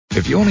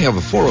If you only have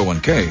a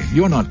 401k,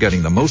 you're not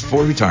getting the most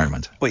for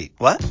retirement. Wait,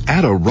 what?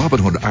 Add a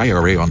Robinhood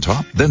IRA on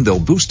top, then they'll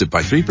boost it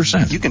by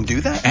 3%. You can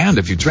do that? And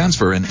if you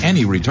transfer in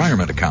any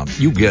retirement account,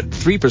 you get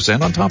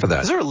 3% on top of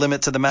that. Is there a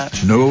limit to the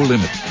match? No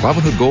limit.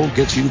 Robinhood Gold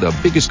gets you the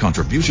biggest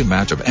contribution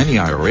match of any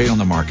IRA on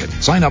the market.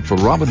 Sign up for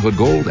Robinhood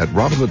Gold at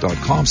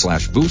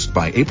Robinhood.com/boost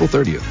by April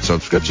 30th.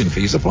 Subscription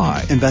fees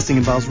apply. Investing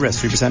involves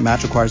risk. 3%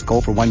 match requires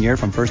gold for 1 year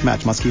from first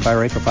match. Must keep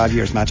IRA for 5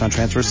 years. Match on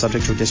transfers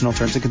subject to additional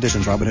terms and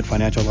conditions. Robinhood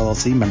Financial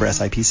LLC, member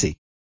SIPC.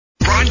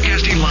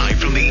 Broadcasting live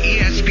from the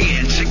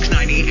ESPN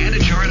 690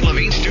 Anajar and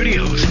Levine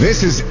studios.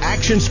 This is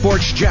Action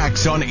Sports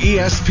Jax on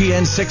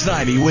ESPN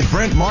 690 with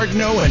Brent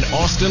Martineau and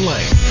Austen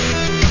Lane.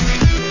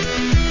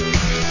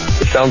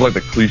 It sounds like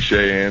the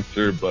cliche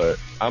answer, but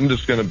I'm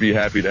just going to be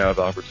happy to have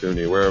the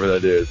opportunity wherever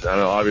that is. I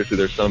know obviously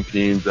there's some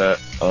teams that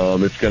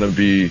it's going to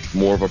be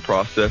more of a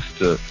process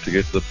to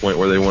get to the point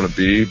where they want to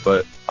be,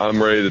 but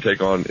I'm ready to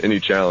take on any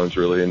challenge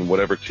really, and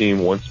whatever team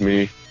wants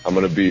me, I'm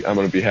gonna be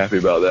happy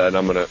about that, and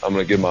I'm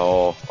gonna give my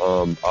all.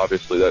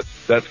 Obviously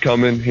that's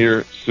coming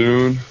here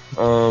soon.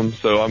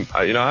 So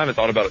I haven't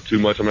thought about it too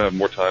much. I'm gonna have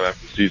more time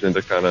after the season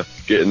to kind of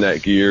get in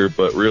that gear,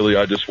 but really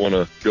I just want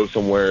to go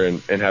somewhere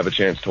and have a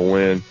chance to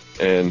win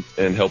and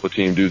help a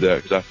team do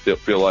that, because I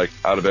feel like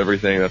out of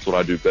everything, that's what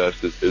I do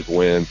best is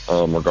win,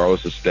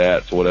 regardless of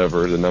stats,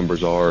 whatever the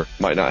numbers are.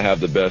 Might not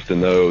have the best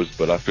in those,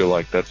 but I feel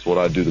like that's what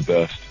I do the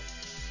best.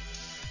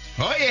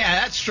 Oh,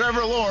 yeah, that's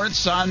Trevor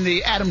Lawrence on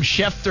the Adam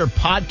Schefter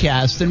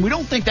podcast, and we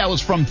don't think that was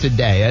from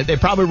today. They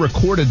probably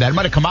recorded that. It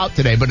might have come out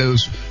today, but it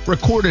was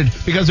recorded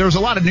because there was a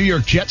lot of New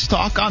York Jets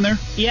talk on there.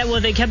 Yeah,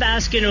 well, they kept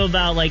asking him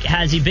about, like,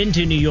 has he been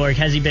to New York?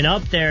 Has he been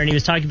up there? And he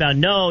was talking about,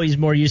 no, he's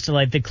more used to,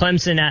 like, the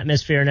Clemson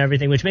atmosphere and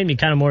everything, which made me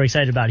kind of more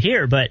excited about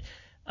here. But,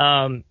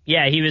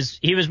 yeah, he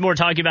was more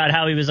talking about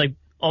how he was, like,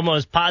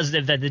 almost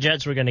positive that the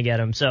Jets were going to get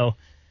him. So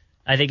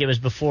I think it was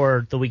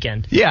before the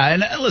weekend. Yeah,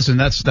 and listen,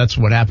 that's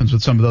what happens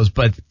with some of those,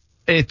 but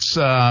it's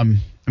it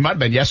might have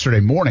been yesterday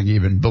morning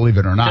even, believe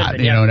it or not,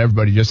 been, yeah. And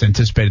everybody just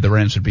anticipated the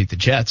Rams would beat the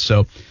Jets.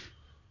 So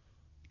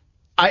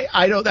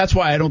I don't. That's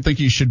why I don't think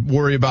you should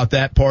worry about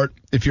that part.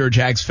 If you're a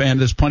Jags fan,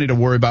 there's plenty to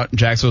worry about in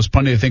Jacksonville. There's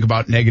plenty to think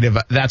about negative.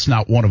 That's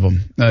not one of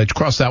them.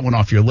 Cross that one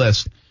off your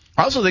list.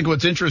 I also think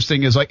what's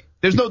interesting is, like,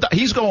 there's no doubt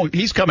he's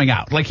coming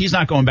out. Like, he's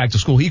not going back to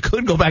school. He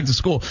could go back to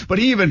school, but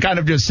he even kind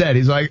of just said,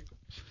 he's like,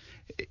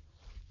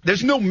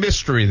 there's no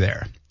mystery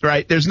there,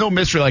 right? There's no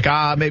mystery like,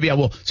 maybe I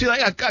will. See,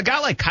 like a guy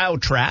like Kyle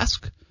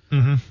Trask,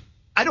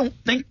 I don't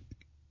think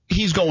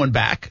he's going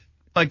back.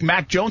 Like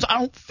Mac Jones, I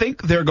don't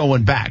think they're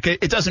going back.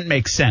 It doesn't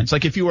make sense.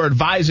 Like, if you were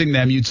advising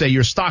them, you'd say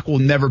your stock will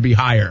never be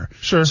higher.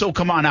 Sure. So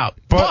come on out.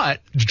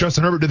 But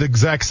Justin Herbert did the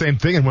exact same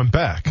thing and went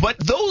back. But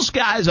those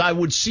guys I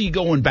would see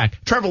going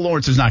back. Trevor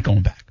Lawrence is not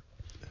going back.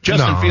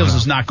 Justin Fields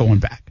is not going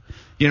back.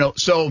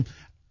 So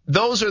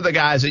those are the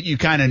guys that you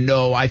kind of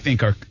know, I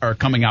think, are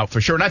coming out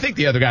for sure. And I think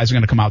the other guys are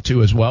going to come out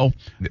too as well.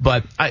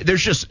 But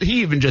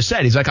he even just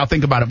said, he's like, I'll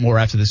think about it more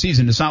after the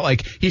season. It's not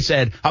like he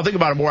said, I'll think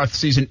about it more after the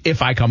season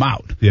if I come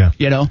out. Yeah.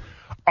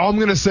 All I'm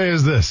going to say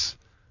is this.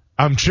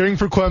 I'm cheering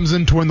for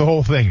Clemson to win the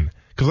whole thing.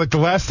 Because, like, the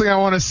last thing I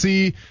want to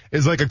see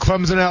is, like, a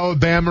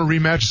Clemson-Alabama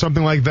rematch or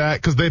something like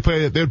that. Because they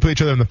would play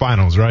each other in the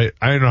finals, right?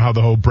 I don't know how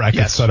the whole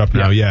bracket's set up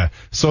now. Yeah.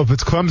 So if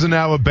it's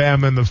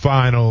Clemson-Alabama in the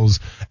finals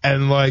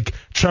and, like,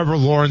 Trevor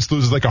Lawrence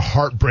loses, like, a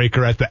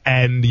heartbreaker at the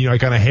end,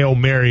 kind of Hail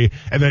Mary,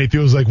 and then he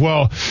feels like,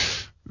 well,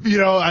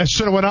 I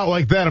should have went out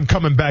like that. I'm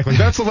coming back. Like,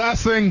 that's the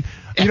last thing,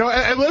 and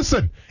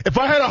listen, if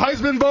I had a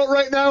Heisman vote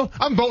right now,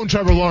 I'm voting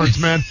Trevor Lawrence,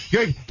 man.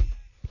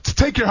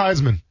 Take your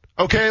Heisman.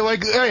 Okay?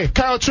 Like, hey,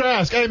 Kyle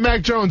Trask, hey,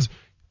 Mac Jones.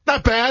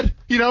 Not bad,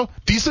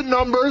 decent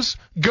numbers,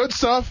 good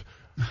stuff,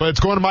 but it's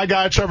going to my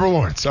guy, Trevor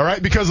Lawrence, all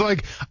right? Because,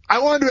 like, I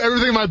want to do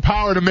everything in my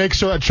power to make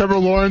sure that Trevor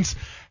Lawrence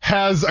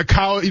has a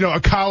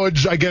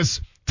college, I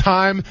guess,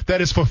 time that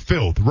is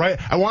fulfilled, right?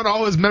 I want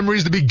all his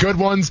memories to be good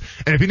ones,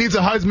 and if he needs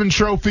a Heisman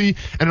Trophy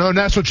and another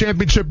national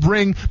championship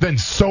ring, then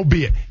so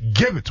be it.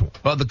 Give it to him.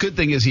 Well, the good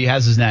thing is he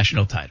has his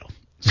national title.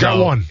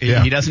 Got one.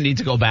 Yeah. He doesn't need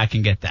to go back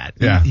and get that.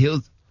 Yeah.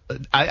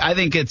 I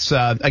think it's,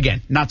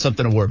 again, not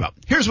something to worry about.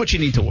 Here's what you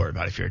need to worry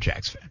about if you're a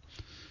Jags fan.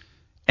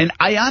 And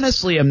I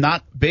honestly am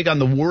not big on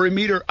the worry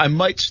meter. I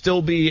might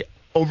still be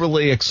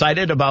overly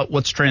excited about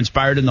what's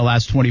transpired in the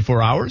last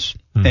 24 hours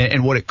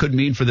and what it could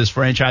mean for this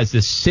franchise,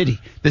 this city.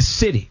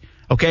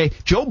 Okay?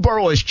 Joe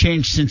Burrow has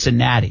changed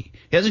Cincinnati.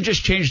 He hasn't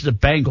just changed the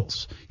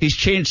Bengals. He's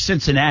changed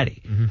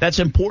Cincinnati. That's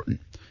important.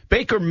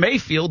 Baker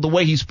Mayfield, the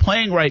way he's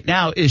playing right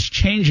now, is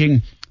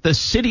changing the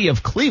city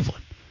of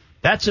Cleveland.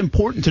 That's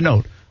important to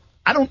note.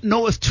 I don't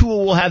know if Tua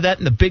will have that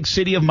in the big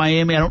city of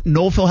Miami. I don't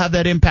know if he'll have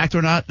that impact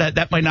or not.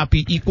 That might not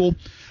be equal.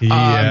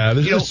 Yeah,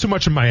 there's too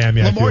much in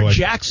Miami. Lamar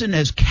Jackson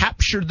has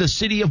captured the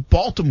city of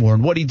Baltimore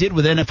and what he did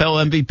with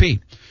NFL MVP.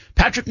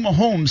 Patrick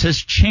Mahomes has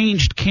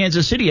changed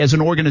Kansas City as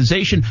an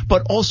organization,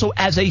 but also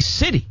as a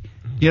city.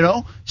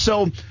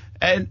 So,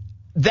 and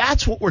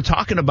that's what we're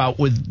talking about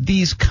with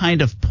these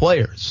kind of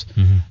players.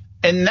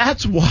 And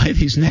that's why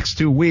these next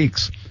 2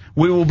 weeks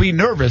we will be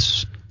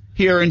nervous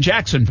here in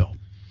Jacksonville.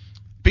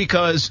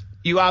 Because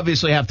you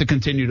obviously have to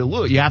continue to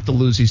lose. You have to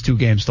lose these 2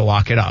 games to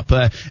lock it up.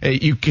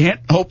 You can't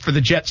hope for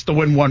the Jets to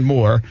win one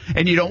more,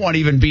 and you don't want to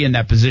even be in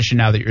that position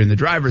now that you're in the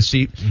driver's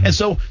seat. Mm-hmm. And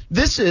so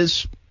this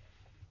is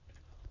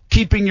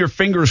keeping your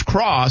fingers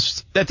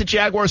crossed that the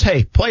Jaguars,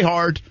 hey, play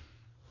hard.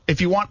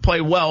 If you want,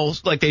 play well,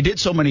 like they did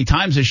so many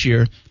times this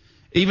year.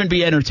 Even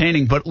be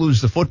entertaining, but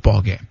lose the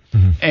football game.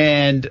 Mm-hmm.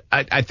 And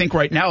I think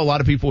right now a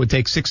lot of people would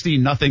take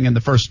 16-0 in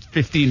the first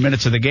 15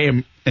 minutes of the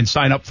game and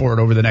sign up for it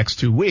over the next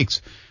 2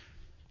 weeks.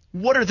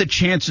 What are the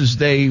chances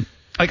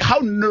how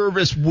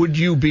nervous would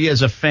you be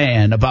as a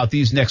fan about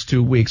these next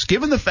 2 weeks,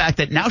 given the fact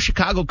that now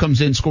Chicago comes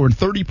in scoring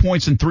 30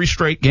 points in 3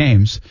 straight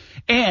games,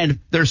 and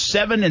they're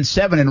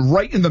 7-7 and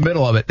right in the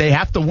middle of it. They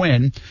have to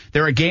win.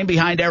 They're a game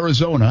behind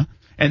Arizona,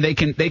 and they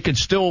could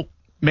still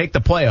make the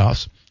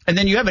playoffs. And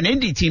then you have an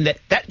Indy team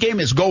that game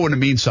is going to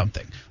mean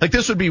something. Like,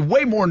 this would be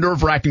way more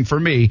nerve-wracking for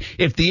me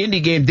if the Indy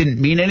game didn't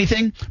mean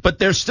anything, but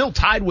they're still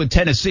tied with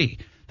Tennessee.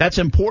 That's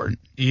important.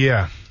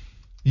 Yeah.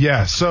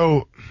 Yeah,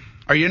 so...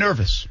 Are you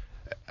nervous?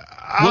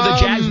 Will the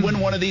Jags win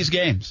one of these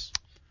games?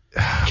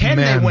 Can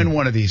they win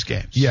one of these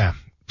games? Yeah.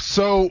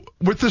 So,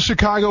 with the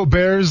Chicago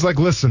Bears,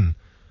 listen,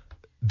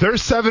 they're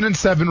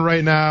 7-7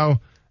 right now,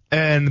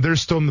 and they're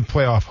still in the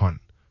playoff hunt.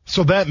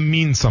 So that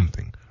means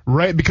something.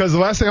 Right, because the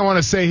last thing I want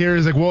to say here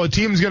is a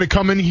team's going to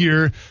come in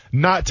here,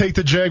 not take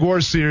the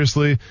Jaguars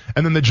seriously,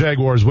 and then the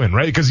Jaguars win,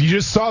 right? Because you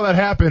just saw that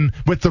happen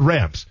with the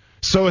Rams.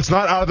 So it's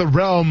not out of the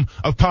realm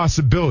of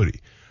possibility.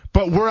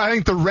 But where I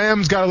think the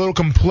Rams got a little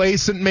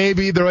complacent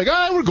maybe, they're like,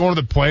 we're going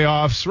to the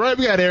playoffs, right?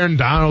 We got Aaron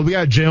Donald, we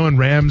got Jalen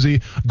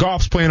Ramsey,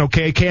 Goff's playing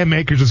okay, Cam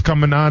Akers is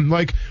coming on.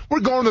 We're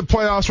going to the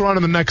playoffs, we're on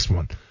to the next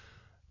one.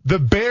 The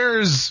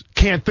Bears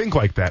can't think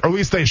like that, or at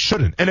least they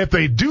shouldn't. And if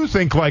they do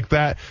think like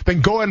that,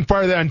 then go ahead and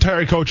fire that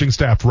entire coaching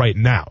staff right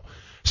now.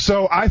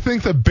 So I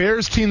think the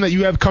Bears team that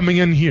you have coming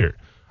in here,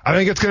 I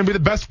think it's going to be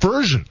the best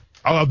version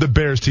of the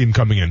Bears team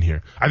coming in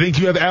here. I think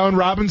you have Allen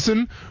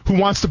Robinson, who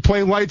wants to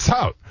play lights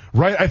out.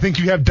 Right? I think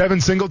you have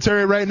Devin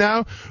Singletary right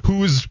now,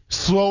 who's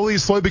slowly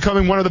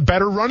becoming one of the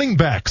better running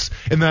backs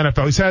in the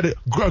NFL. He's had a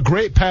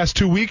great past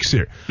 2 weeks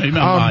here.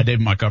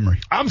 David Montgomery.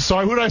 I'm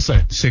sorry, who did I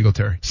say?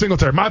 Singletary,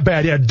 my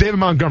bad. Yeah, David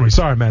Montgomery.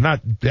 Sorry, man.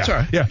 That's all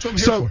right. Yeah. That's what I'm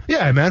here for.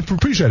 Yeah, man,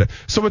 appreciate it.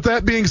 So with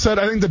that being said,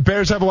 I think the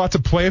Bears have a lot to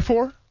play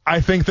for.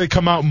 I think they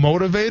come out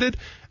motivated,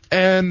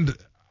 and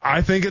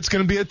I think it's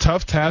going to be a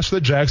tough task for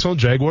the Jacksonville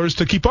Jaguars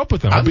to keep up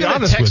with them. I'm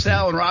going to text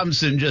Allen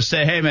Robinson and just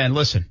say, hey, man,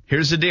 listen,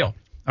 here's the deal.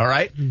 All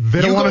right?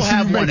 They don't want to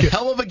have one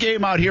hell of a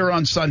game out here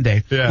on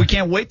Sunday. Yeah. We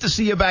can't wait to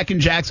see you back in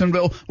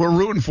Jacksonville. We're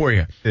rooting for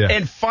you. Yeah.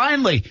 And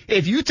finally,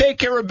 if you take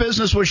care of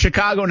business with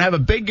Chicago and have a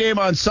big game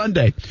on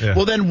Sunday,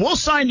 well, then we'll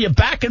sign you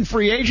back in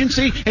free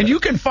agency, and you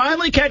can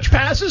finally catch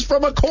passes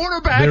from a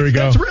quarterback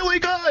that's really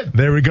good.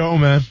 There we go,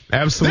 man.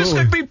 Absolutely.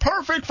 This could be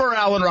perfect for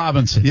Allen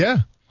Robinson. Yeah.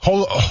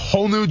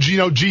 Whole new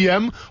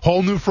GM,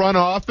 whole new front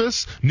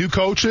office, new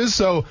coaches.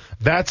 So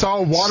that's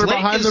all water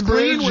behind the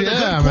bridge. With a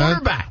good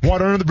quarterback.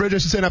 Water under the bridge, I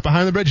should say, not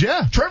behind the bridge.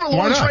 Yeah. Trevor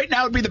Lawrence right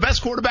now would be the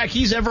best quarterback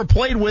he's ever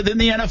played with in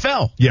the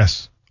NFL.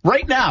 Yes.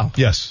 Right now.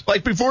 Yes.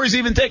 Before he's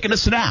even taken a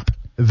snap.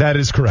 That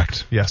is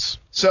correct. Yes.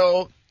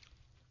 So,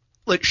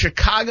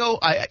 Chicago,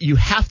 you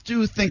have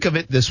to think of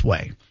it this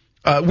way.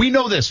 We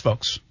know this,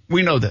 folks.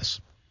 We know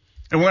this.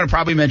 And we're going to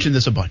probably mention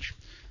this a bunch.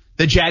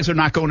 The Jags are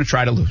not going to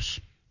try to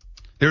lose.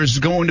 There's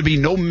going to be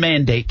no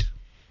mandate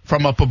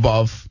from up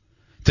above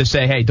to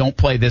say, hey, don't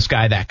play this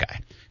guy, that guy.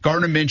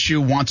 Gardner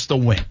Minshew wants to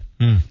win.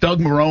 Doug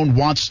Morrone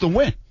wants to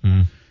win.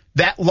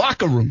 That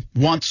locker room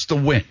wants to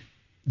win.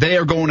 They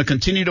are going to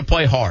continue to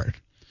play hard.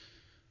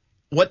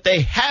 What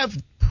they have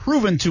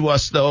proven to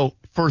us, though,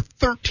 for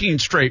 13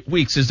 straight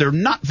weeks is they're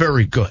not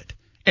very good.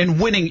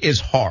 And winning is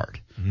hard.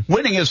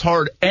 Winning is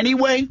hard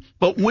anyway,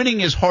 but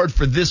winning is hard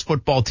for this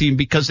football team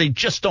because they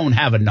just don't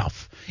have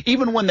enough.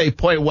 Even when they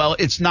play well,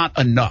 it's not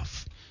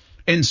enough.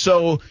 And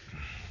so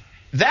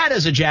that,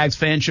 as a Jags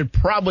fan, should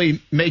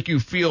probably make you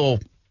feel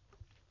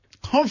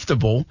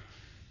comfortable.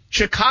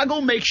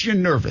 Chicago makes you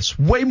nervous,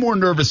 way more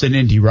nervous than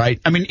Indy,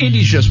 right? I mean,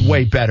 Indy's just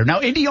way better.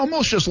 Now, Indy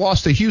almost just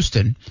lost to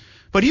Houston,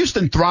 but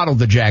Houston throttled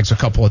the Jags a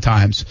couple of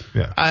times.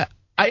 Yeah.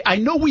 I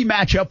know we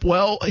match up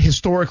well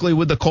historically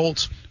with the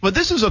Colts, but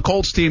this is a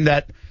Colts team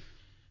that,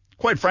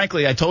 quite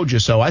frankly, I told you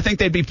so. I think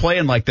they'd be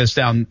playing like this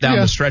down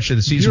the stretch of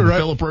the season. Right.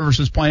 Phillip Rivers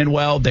is playing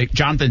well.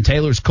 Jonathan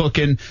Taylor's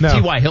cooking.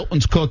 T.Y.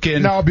 Hilton's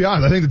cooking. Now, I'll be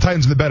honest. I think the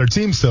Titans are the better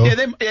team still. Yeah,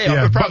 they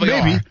probably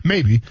are.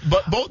 Maybe.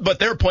 But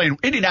they're playing.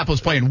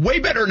 Indianapolis playing way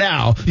better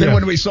now than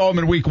when we saw them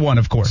in week 1,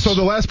 of course. So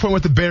the last point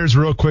with the Bears,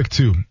 real quick,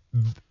 too.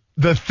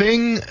 The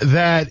thing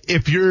that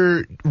if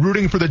you're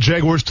rooting for the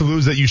Jaguars to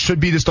lose that you should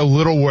be just a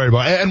little worried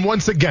about, and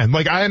once again,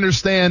 I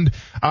understand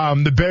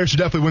the Bears should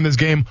definitely win this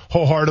game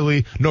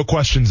wholeheartedly, no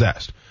questions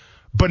asked.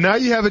 But now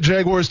you have a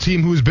Jaguars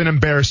team who's been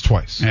embarrassed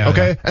twice,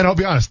 okay? And I'll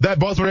be honest, that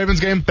Baltimore Ravens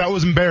game, that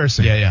was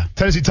embarrassing. Yeah.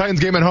 Tennessee Titans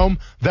game at home,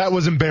 that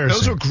was embarrassing.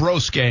 Those are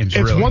gross games,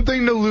 It's really. one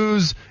thing to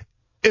lose,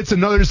 it's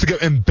another just to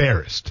get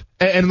embarrassed.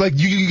 And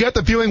you get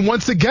the feeling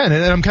once again,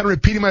 and I'm kind of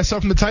repeating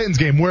myself from the Titans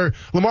game, where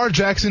Lamar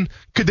Jackson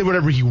could do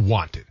whatever he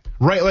wanted.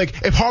 right?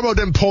 Like, if Harbaugh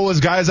didn't pull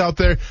his guys out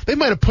there, they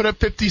might have put up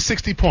 50,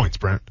 60 points,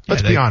 Brent.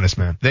 Let's be honest,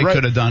 man. They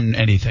could have done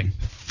anything.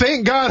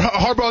 Thank God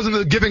Harbaugh's in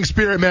the giving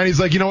spirit, man. He's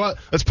like, you know what?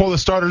 Let's pull the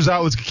starters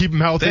out. Let's keep them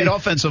healthy. They had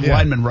offensive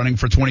linemen running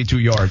for 22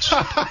 yards.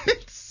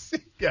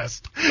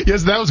 Yes,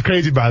 that was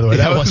crazy, by the way.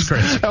 That was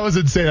crazy. That was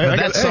insane.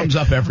 That sums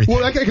up everything.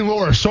 Well, that guy can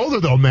lower a shoulder,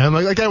 though, man.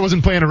 Like, that guy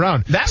wasn't playing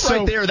around.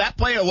 Right there, that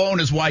play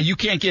alone is why you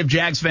can't give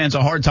Jags fans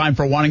a hard time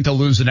for wanting to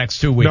lose the next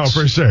 2 weeks. No,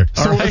 for sure.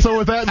 So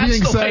with that being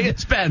That's the way said,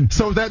 it's been.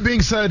 So with that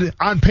being said,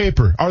 on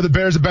paper, are the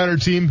Bears a better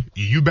team?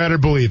 You better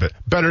believe it.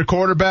 Better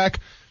quarterback?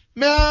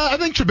 Nah, I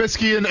think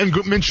Trubisky and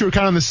Minshew are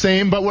kind of the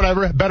same, but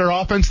whatever. Better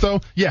offense, though?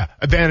 Yeah,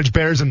 advantage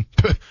Bears, and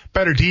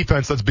better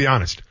defense, let's be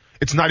honest.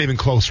 It's not even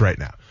close right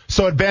now.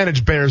 So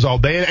advantage Bears all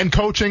day. And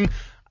coaching,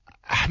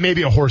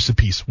 maybe a horse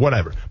apiece,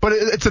 whatever. But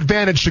it's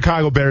advantage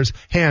Chicago Bears,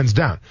 hands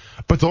down.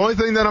 But the only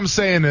thing that I'm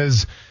saying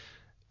is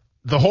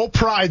the whole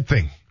pride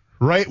thing,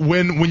 right?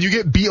 When you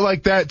get beat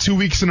like that 2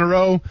 weeks in a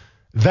row,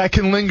 that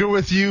can linger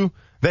with you.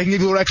 That can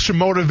give you a little extra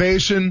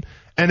motivation.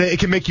 And it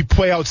can make you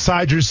play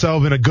outside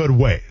yourself in a good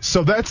way.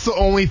 So that's the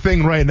only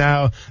thing right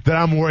now that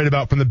I'm worried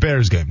about from the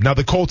Bears game. Now,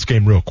 the Colts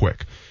game, real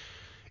quick.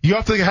 You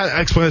have to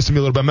explain this to me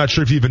a little bit. I'm not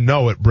sure if you even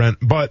know it, Brent.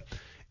 But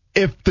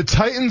if the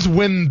Titans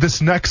win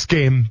this next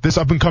game, this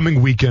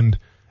up-and-coming weekend,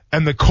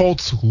 and the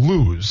Colts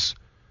lose,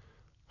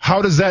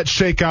 how does that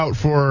shake out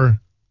for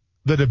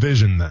the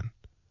division then?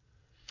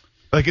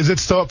 Like, is it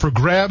still up for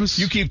grabs?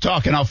 You keep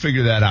talking, I'll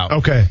figure that out.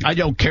 Okay. I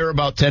don't care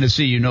about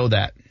Tennessee, you know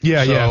that.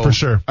 Yeah, for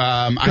sure.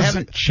 I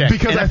haven't checked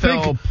because NFL I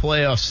think,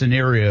 playoff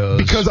scenarios.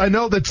 Because I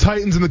know the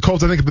Titans and the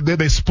Colts, I think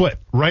they split,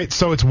 right?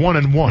 So it's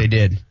 1-1. They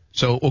did.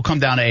 So we'll come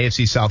down to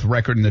AFC South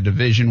record in the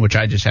division, which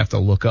I just have to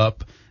look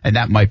up, and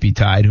that might be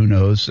tied. Who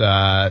knows?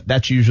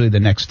 That's usually the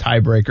next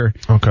tiebreaker.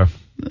 Okay.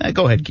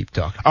 Go ahead, keep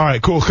talking. All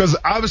right, cool. Because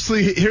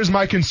obviously, here's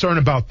my concern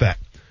about that.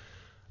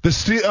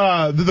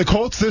 The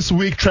Colts this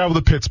week travel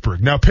to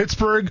Pittsburgh. Now,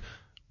 Pittsburgh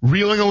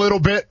reeling a little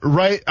bit,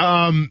 right?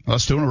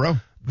 Let's 2 in a row.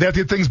 They have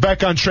to get things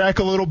back on track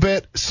a little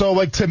bit. So,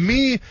 like, to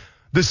me,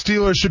 the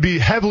Steelers should be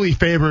heavily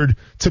favored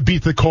to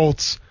beat the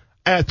Colts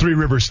at Three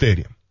Rivers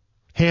Stadium.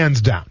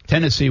 Hands down.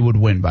 Tennessee would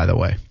win, by the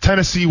way.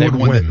 Tennessee would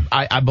win.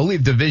 I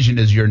believe division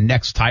is your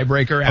next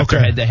tiebreaker after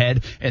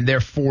head-to-head, and they're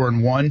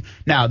 4-1.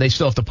 Now, they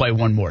still have to play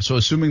one more. So,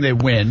 assuming they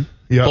win,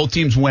 both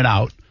teams win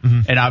out,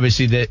 and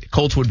obviously the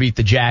Colts would beat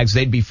the Jags.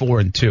 They'd be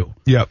 4-2.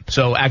 Yep.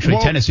 So, actually,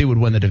 Tennessee would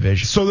win the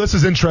division. So, this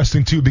is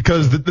interesting, too,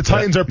 because the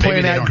Titans are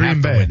playing at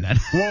Green Bay.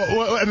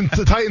 And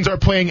the Titans are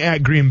playing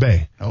at Green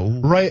Bay. Oh.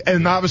 Right?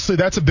 And obviously,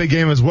 that's a big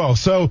game as well.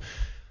 So,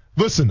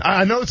 listen,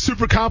 I know it's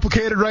super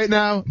complicated right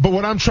now, but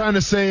what I'm trying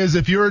to say is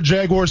if you're a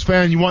Jaguars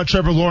fan, you want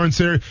Trevor Lawrence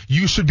here,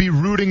 you should be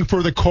rooting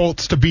for the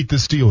Colts to beat the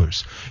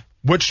Steelers.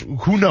 Which,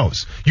 who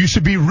knows? You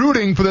should be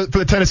rooting for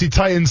the Tennessee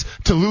Titans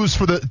to lose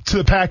to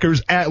the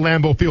Packers at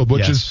Lambeau Field,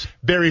 which is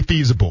very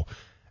feasible.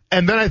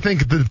 And then I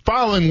think the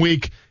following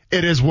week,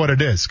 it is what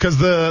it is. Because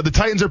the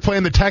Titans are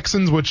playing the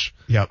Texans, which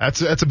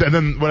that's and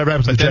then whatever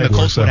happens to the Jaguars. Then the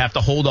Colts would have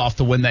to hold off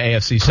to win the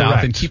AFC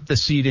South and keep the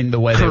seeding the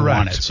way they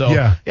want it.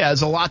 So,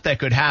 there's a lot that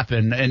could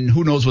happen. And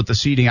who knows what the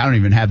seeding, I don't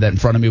even have that in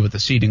front of me, what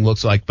the seeding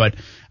looks like. But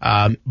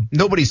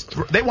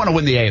they want to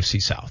win the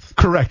AFC South.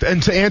 Correct.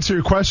 And to answer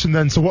your question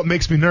then, so what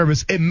makes me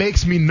nervous? It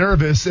makes me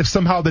nervous if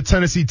somehow the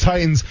Tennessee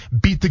Titans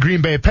beat the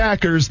Green Bay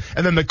Packers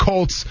and then the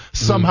Colts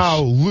somehow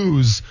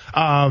lose to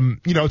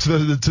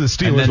the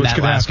Steelers, and then which that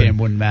could last happen. game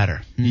wouldn't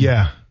matter.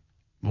 Yeah.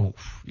 Oh,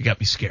 you got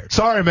me scared.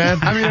 Sorry, man.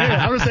 I mean,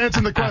 I'm just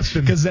answering the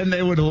question. Because then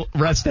they would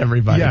rest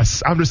everybody.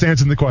 Yes, I'm just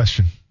answering the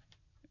question.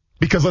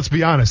 Because let's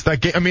be honest, that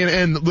game,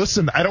 and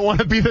listen, I don't want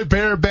to be the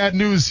bearer of bad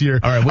news here.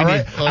 All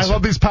right, I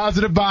love these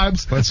positive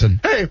vibes. Listen.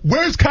 Hey,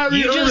 where's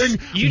Kyrie Irving?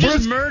 You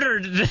just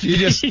murdered. You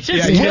just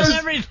killed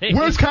everything.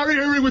 Where's Kyrie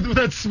Irving with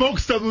that smoke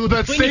stuff, with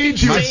that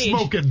sage he was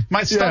smoking?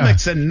 My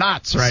stomach's in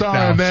knots right now.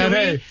 Sorry, man.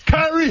 Hey,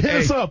 Kyrie, hit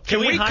us up. Can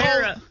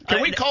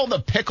we call the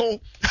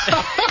pickle?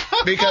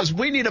 Because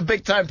we need a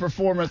big-time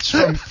performance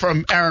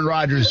from Aaron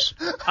Rodgers.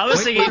 I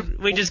was thinking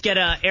we just get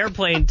an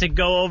airplane to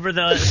go over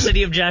the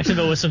city of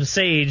Jacksonville with some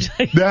sage.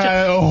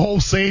 A whole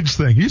sage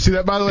thing. You see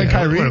that, by the way,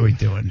 Kyrie? What are we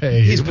doing?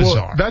 Hey, he's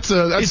bizarre.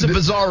 He's a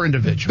bizarre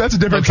individual. That's a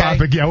different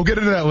topic. Yeah, we'll get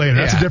into that later.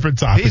 That's a different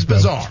topic. He's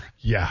bizarre.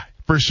 Yeah,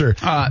 for sure.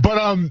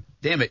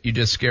 Damn it, you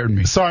just scared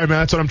me. Sorry, man.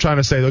 That's what I'm trying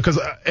to say, though. Because,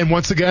 and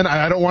once again,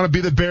 I don't want to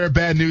be the bearer of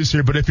bad news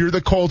here, but if you're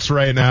the Colts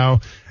right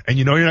now and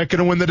you know you're not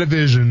going to win the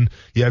division,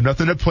 you have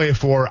nothing to play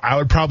for, I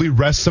would probably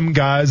rest some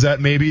guys that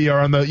maybe are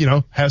on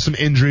the, have some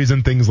injuries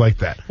and things like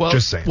that. Well,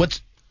 just saying.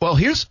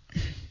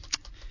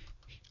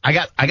 I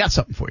got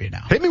something for you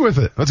now. Hit me with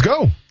it. Let's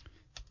go.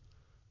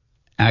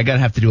 I gotta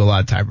have to do a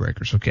lot of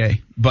tiebreakers,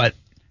 okay? But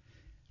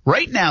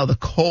right now the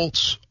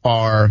Colts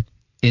are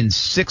in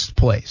 6th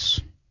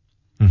place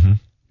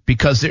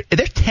because they're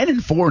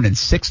 10-4 and in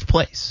 6th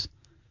place.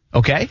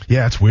 Okay?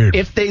 Yeah, it's weird.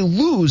 If they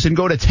lose and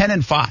go to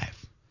 10-5,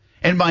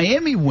 and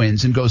Miami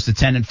wins and goes to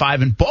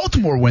 10-5, and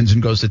Baltimore wins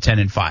and goes to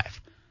 10-5,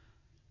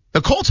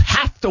 the Colts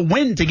have to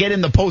win to get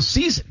in the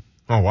postseason.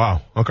 Oh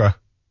wow. Okay.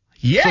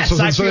 Yes,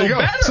 I feel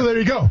better. So there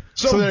you go.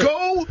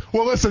 Go.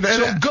 Well, listen.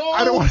 I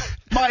don't want.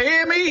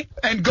 Miami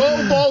and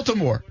go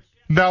Baltimore.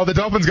 Now the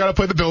Dolphins got to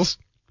play the Bills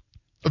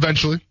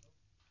eventually.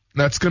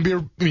 That's going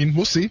to be,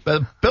 we'll see.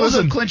 The Bills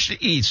have clinched the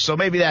East, so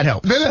maybe that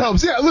helps. Maybe that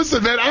helps. Yeah,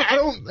 listen, man, I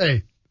don't,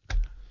 hey.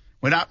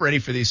 We're not ready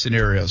for these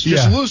scenarios.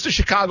 Just lose to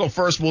Chicago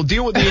first. We'll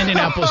deal with the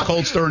Indianapolis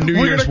Colts during New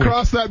Year's We're going to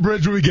cross that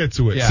bridge when we get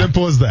to it. Yeah.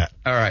 Simple as that.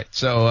 All right.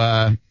 So,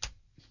 I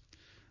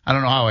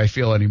don't know how I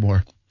feel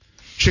anymore.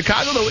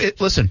 Chicago, though,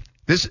 listen,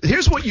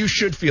 here's what you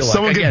should feel like.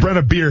 Someone get Brent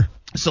a beer.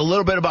 It's a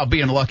little bit about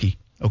being lucky,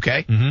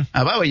 okay?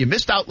 Mm-hmm. By the way, you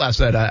missed out last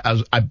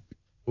night.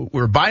 We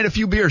were buying a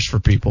few beers for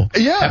people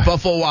at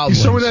Buffalo Wild Wings.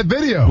 You showed me that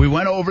video. We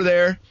went over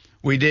there.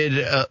 We did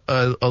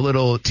a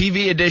little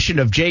TV edition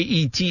of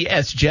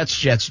JETS,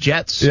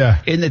 Jets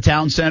in the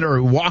town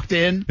center. We walked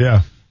in.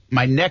 Yeah.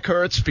 My neck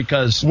hurts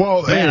because,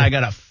 I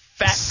got a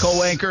fat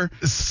co-anchor.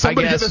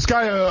 Somebody get this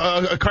guy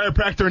a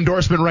chiropractor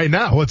endorsement right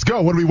now. Let's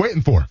go. What are we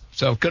waiting for?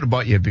 So could have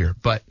bought you a beer,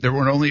 but there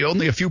were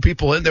only a few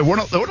people in there. There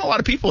weren't a lot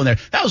of people in there.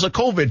 That was a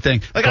COVID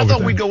thing. I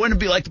thought we'd go in and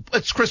be like,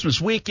 it's Christmas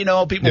week,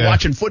 people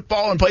watching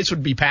football and place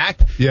would be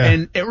packed. Yeah.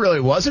 And it really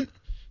wasn't.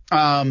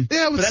 But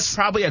that's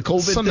probably a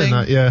COVID Sunday thing.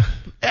 Night, yeah.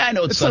 I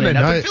know it's Sunday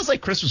night. But it feels like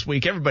Christmas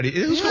week. Everybody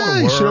who's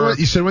going to work.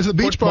 You should have went to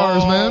the beach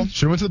bars, man.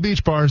 Should have went to the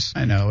beach bars.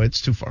 I know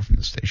it's too far from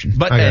the station,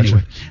 but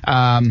anyway,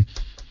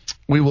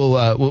 we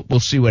will we'll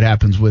see what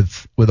happens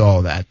with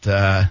all that.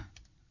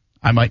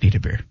 I might need a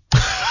beer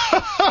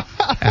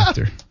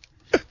after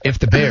if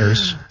the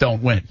Bears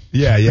don't win.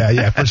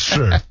 Yeah, for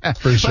sure,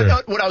 for sure.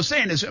 But what I was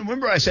saying is,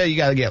 remember I said you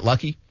got to get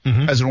lucky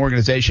as an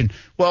organization.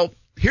 Well,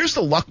 here's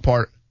the luck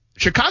part.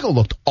 Chicago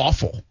looked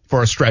awful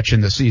for a stretch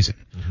in the season.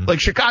 Mm-hmm. Like,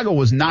 Chicago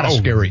was not a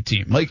scary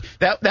team. Like,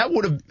 that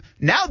would have –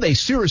 now they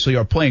seriously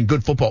are playing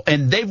good football,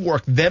 and they've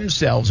worked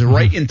themselves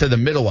right into the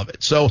middle of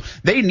it. So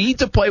they need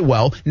to play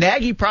well.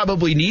 Nagy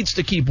probably needs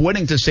to keep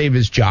winning to save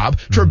his job.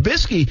 Mm-hmm.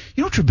 Trubisky –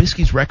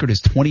 Trubisky's record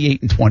is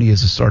 28-20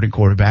 as a starting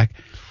quarterback.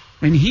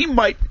 I mean, he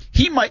might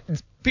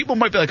people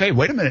might be like, hey,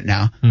 wait a minute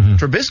now. Mm-hmm.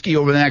 Trubisky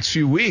over the last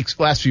few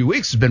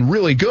weeks has been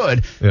really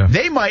good. Yeah.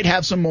 They might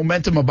have some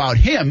momentum about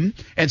him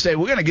and say,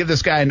 we're going to give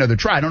this guy another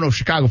try. I don't know if a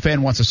Chicago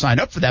fan wants to sign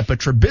up for that, but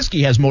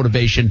Trubisky has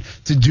motivation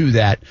to do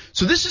that.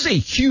 So this is a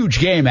huge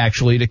game,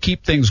 actually, to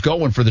keep things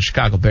going for the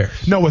Chicago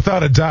Bears. No,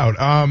 without a doubt.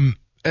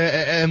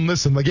 And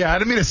listen, I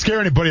didn't mean to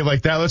scare anybody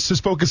like that. Let's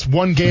just focus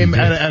one game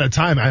at a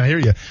time. I hear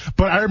you.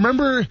 But I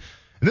remember...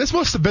 And this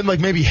must have been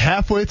maybe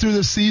halfway through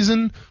the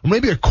season, or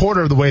maybe a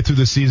quarter of the way through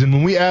the season,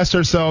 when we asked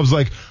ourselves,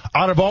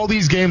 out of all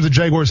these games the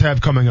Jaguars have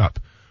coming up,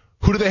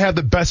 who do they have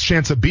the best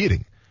chance of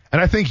beating? And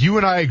I think you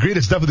and I agreed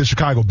it's definitely the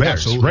Chicago Bears,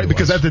 absolutely, right?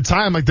 Because at the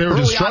time, they were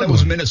just struggling. It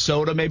was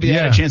Minnesota. Maybe they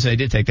had a chance, and they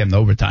did take them to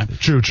overtime.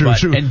 True.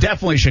 And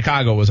definitely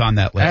Chicago was on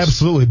that list.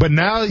 Absolutely. But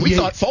now we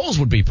thought Foles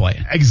would be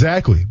playing.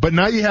 Exactly. But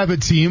now you have a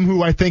team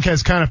who I think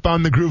has kind of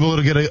found the groove a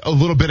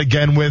little bit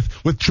again with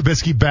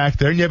Trubisky back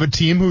there, and you have a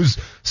team who's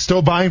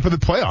still vying for the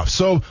playoffs.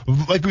 So,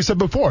 like we said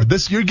before,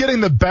 you're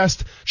getting the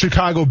best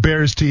Chicago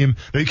Bears team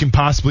that you can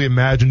possibly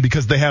imagine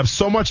because they have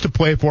so much to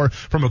play for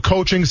from a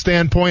coaching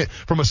standpoint,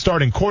 from a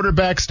starting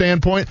quarterback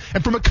standpoint,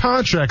 and from a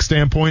contract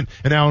standpoint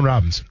in Allen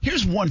Robinson.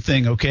 Here's one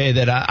thing, okay,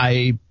 that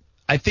I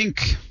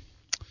think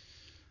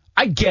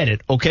I get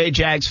it, okay,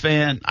 Jags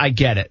fan, I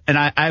get it. And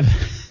I've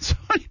so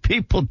many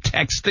people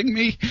texting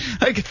me.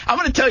 I'm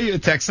going to tell you a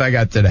text I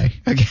got today,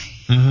 okay?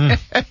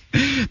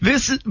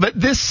 Mm-hmm.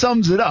 This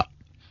sums it up.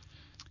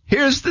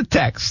 Here's the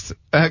text.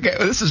 Okay,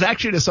 this is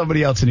actually to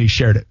somebody else, and he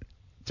shared it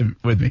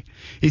with me.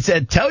 He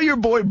said, tell your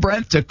boy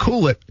Brent to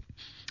cool it.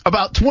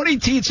 About 20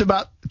 tweets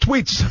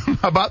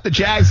about the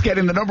Jags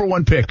getting the number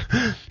one pick.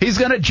 He's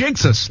going to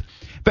jinx us.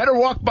 Better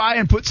walk by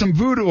and put some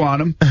voodoo on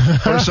him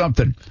or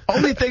something.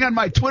 Only thing on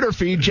my Twitter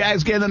feed,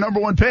 Jags getting the number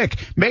one pick.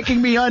 Making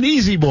me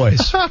uneasy,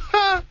 boys.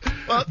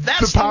 Well,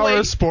 that's the power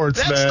of sports,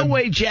 man. That's the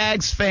way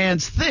Jags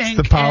fans think.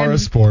 It's the power of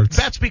sports.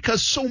 That's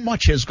because so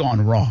much has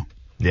gone wrong.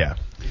 Yeah.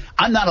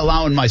 I'm not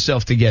allowing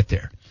myself to get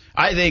there.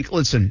 I think,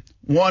 listen,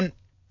 one,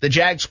 the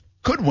Jags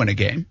could win a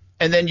game.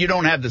 And then you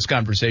don't have this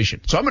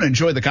conversation. So I'm going to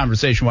enjoy the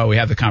conversation while we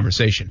have the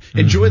conversation. Mm-hmm.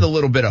 Enjoy the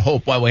little bit of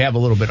hope while we have a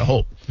little bit of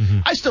hope. Mm-hmm.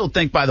 I still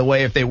think, by the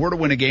way, if they were to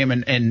win a game,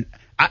 and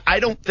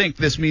I don't think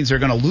this means they're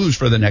going to lose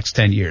for the next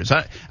 10 years.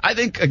 I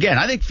think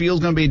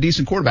Fields going to be a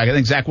decent quarterback. I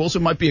think Zach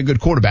Wilson might be a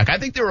good quarterback. I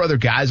think there are other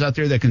guys out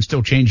there that can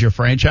still change your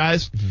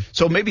franchise. Mm-hmm.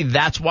 So maybe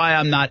that's why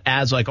I'm not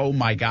as oh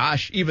my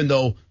gosh, even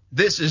though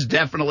this is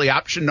definitely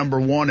option number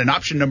one, and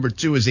option number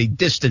two is a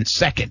distant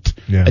second,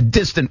 a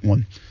distant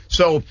one.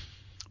 So,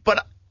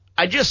 but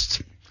it's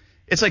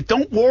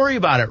don't worry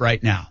about it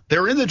right now.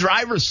 They're in the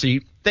driver's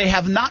seat. They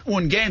have not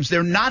won games.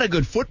 They're not a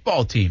good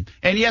football team.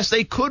 And yes,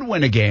 they could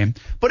win a game,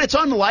 but it's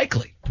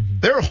unlikely. Mm-hmm.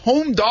 They're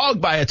home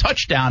dog by a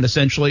touchdown,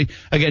 essentially,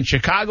 against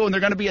Chicago, and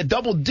they're going to be a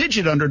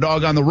double-digit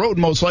underdog on the road,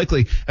 most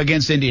likely,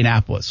 against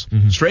Indianapolis.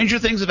 Mm-hmm. Stranger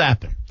things have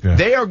happened. Yeah.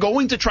 They are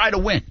going to try to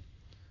win.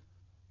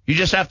 You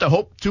just have to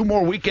hope 2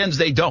 more weekends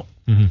they don't.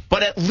 Mm-hmm.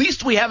 But at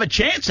least we have a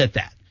chance at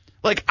that.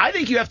 I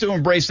think you have to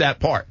embrace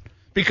that part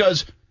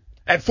because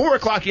at 4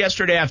 o'clock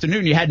yesterday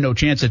afternoon, you had no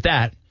chance at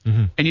that,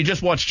 and you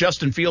just watched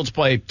Justin Fields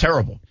play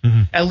terrible.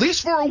 Mm-hmm. At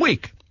least for a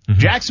week,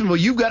 Jacksonville,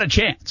 you've got a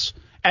chance.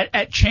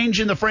 at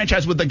changing the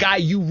franchise with the guy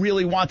you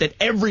really want, that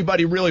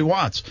everybody really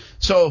wants.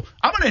 So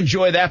I'm going to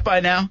enjoy that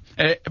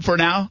for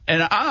now,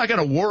 and I'm not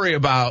going to worry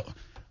about,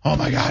 oh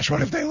my gosh,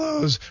 what if they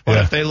lose? What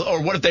if they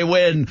win? What if they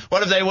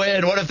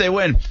win? What if they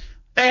win?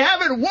 They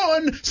haven't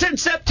won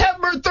since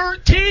September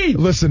 13th.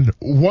 Listen,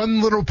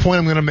 one little point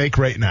I'm going to make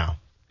right now,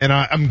 and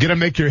I'm going to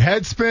make your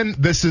head spin.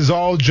 This is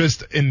all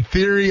just in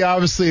theory,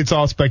 obviously. It's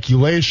all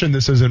speculation.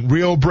 This isn't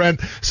real,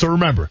 Brent. So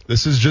remember,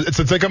 this is just,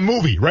 it's like a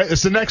movie, right?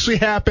 This didn't actually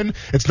happen.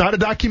 It's not a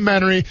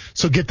documentary,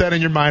 so get that in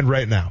your mind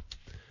right now.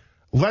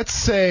 Let's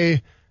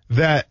say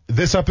that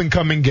this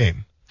up-and-coming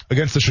game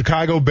against the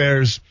Chicago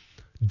Bears,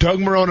 Doug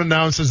Morrone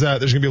announces that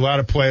there's going to be a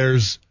lot of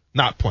players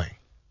not playing,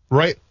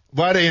 right? A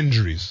lot of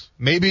injuries.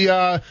 Maybe,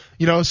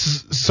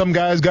 some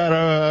guy's got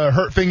a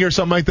hurt finger or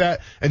something like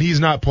that, and he's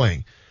not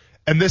playing.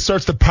 And this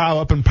starts to pile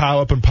up and pile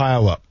up and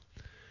pile up.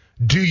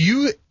 Do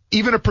you,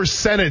 even a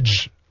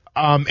percentage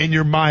in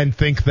your mind,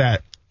 think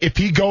that if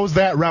he goes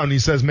that route and he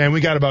says, man,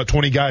 we got about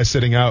 20 guys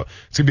sitting out,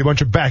 it's going to be a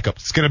bunch of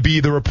backups. It's going to be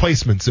the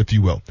replacements, if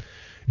you will.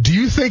 Do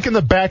you think in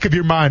the back of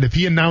your mind, if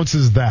he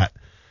announces that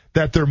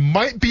there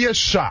might be a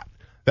shot,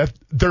 that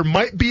there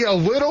might be a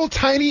little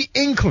tiny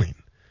inkling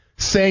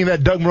saying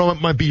that Doug Morrone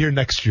might be here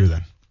next year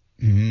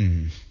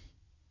then?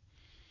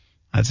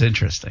 That's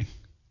interesting.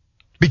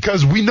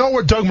 Because we know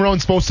where Doug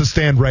Morrone's supposed to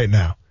stand right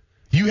now.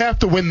 You have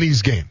to win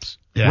these games,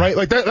 right?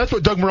 Like that's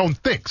what Doug Morrone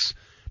thinks.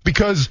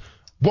 Because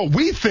what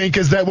we think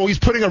is that, well, he's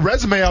putting a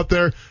resume out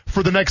there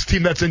for the next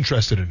team that's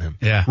interested in him,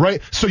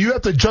 right? So you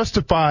have to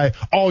justify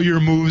all your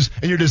moves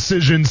and your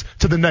decisions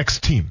to the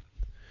next team.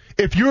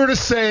 If you were to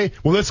say,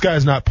 well, this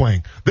guy's not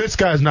playing, this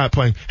guy's not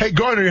playing, hey,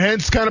 Gardner, your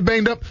hand's kind of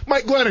banged up,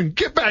 Mike Glennon,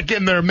 get back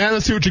in there, man,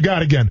 let's see what you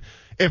got again.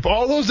 If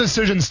all those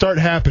decisions start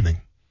happening,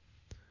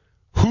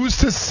 who's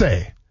to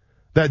say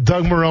that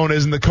Doug Morrone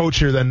isn't the coach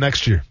here then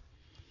next year?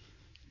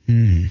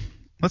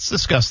 Let's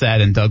discuss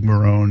that in Doug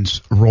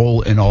Morrone's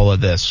role in all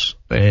of this,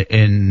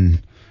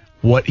 in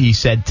what he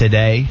said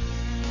today,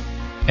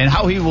 and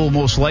how he will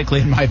most likely,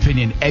 in my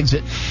opinion,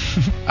 exit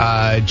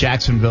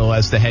Jacksonville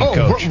as the head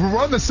coach. We're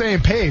on the same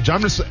page.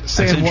 I'm just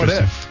saying what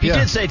if. He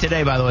did say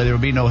today, by the way, there will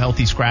be no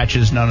healthy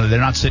scratches. They're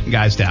not sitting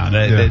guys down.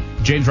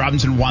 James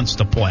Robinson wants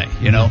to play,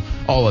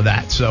 all of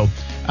that. So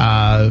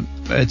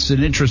it's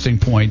an interesting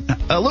point.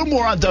 A little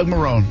more on Doug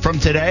Morrone from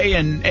today,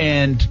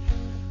 and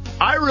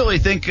I really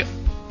think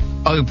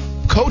a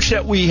coach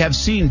that we have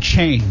seen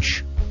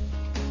change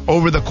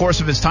over the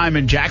course of his time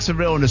in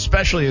Jacksonville, and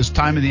especially his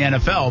time in the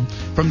NFL,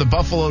 from the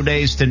Buffalo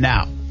days to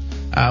now.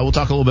 We'll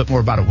talk a little bit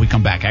more about it when we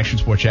come back. Action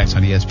Sports Jacks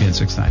on ESPN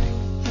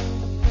 690.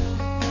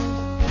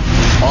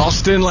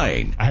 Austin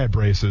Lane. I had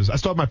braces. I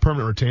still have my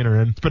permanent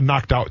retainer in. It's been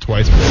knocked out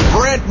twice.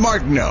 Brent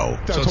Martineau.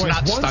 So it's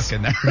not stuck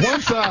in there.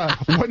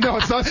 No,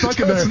 it's not stuck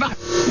in there. It's not.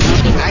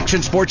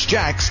 Action Sports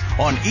Jacks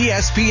on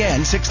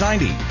ESPN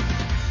 690.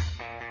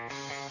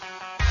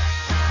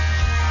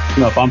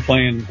 If I'm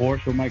playing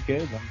horse with my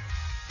kids,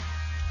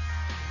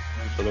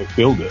 so they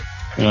feel good.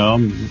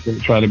 I'm going to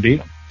try to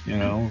beat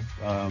them,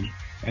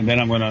 and then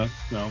I'm going to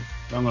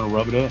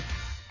rub it up.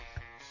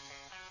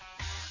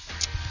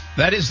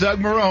 That is Doug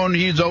Morrone.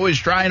 He's always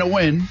trying to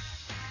win.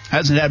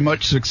 Hasn't had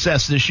much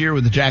success this year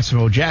with the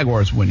Jacksonville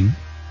Jaguars winning.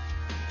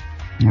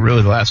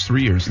 Really the last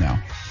 3 years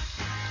now.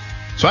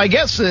 So I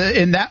guess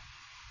in that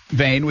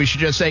vein, we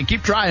should just say,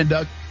 keep trying,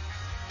 Doug.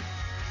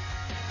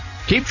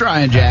 Keep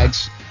trying,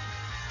 Jags.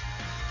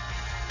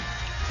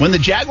 When the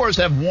Jaguars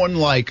have won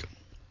I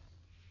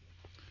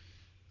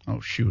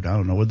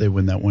don't know. Would they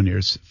win that 1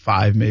 year?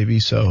 5 maybe.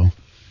 So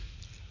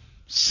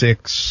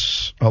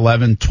 6,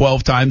 11,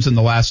 12 times in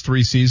the last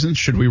 3 seasons.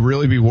 Should we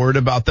really be worried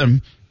about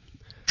them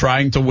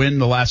trying to win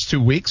the last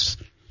 2 weeks?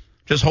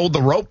 Just hold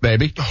the rope,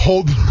 baby.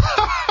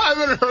 I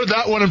haven't heard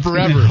that one in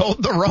forever.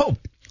 Hold the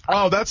rope.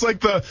 Oh, that's like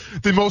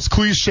the most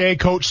cliche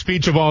coach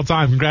speech of all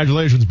time.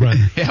 Congratulations, Brent.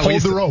 Yeah,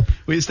 hold the rope.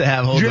 We used to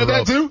have hold the rope. Did you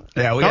have that too?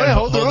 Yeah, we had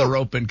hold the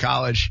rope in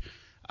college.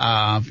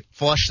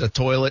 Flush the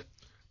toilet.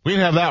 We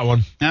didn't have that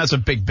one. That's a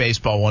big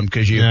baseball one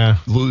because you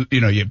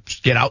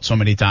get out so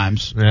many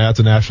times. Yeah, that's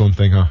a national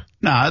thing, huh?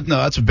 No,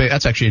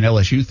 that's actually an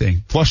LSU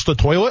thing. Flush the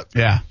toilet?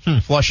 Yeah.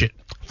 Flush it.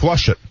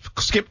 Flush it.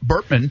 Skip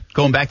Burtman,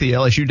 going back to the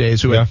LSU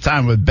days, who at the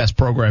time was the best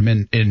program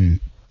in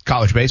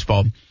college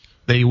baseball,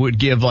 they would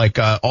give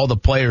all the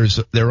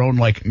players their own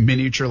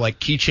miniature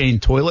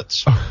keychain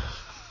toilets.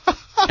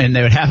 And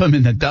they would have them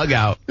in the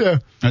dugout. Yeah.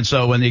 And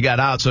so when you got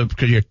out,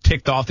 because you're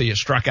ticked off that you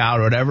struck out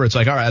or whatever, it's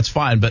all right, that's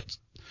fine, but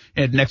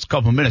in the next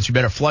couple of minutes, you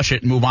better flush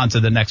it and move on to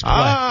the next play.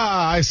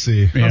 Ah, I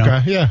see.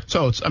 Okay, yeah.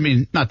 So it's,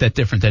 not that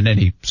different than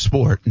any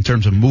sport in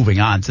terms of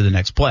moving on to the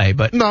next play,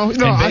 but no, in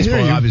baseball, I hear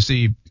you.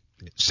 Obviously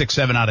 6,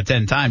 7 out of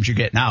 10 times you're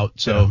getting out,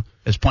 so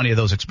there's plenty of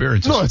those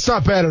experiences. No, it's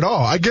not bad at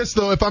all. I guess,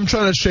 though, if I'm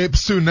trying to shape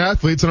student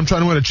athletes and I'm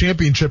trying to win a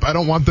championship, I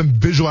don't want them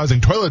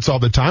visualizing toilets all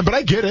the time, but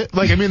I get it.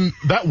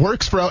 That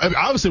works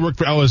obviously worked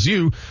for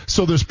LSU,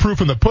 so there's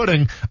proof in the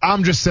pudding.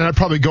 I'm just saying I'd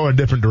probably go in a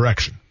different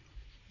direction.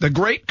 The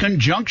great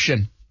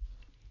conjunction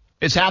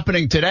is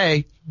happening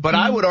today, but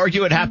I would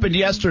argue it happened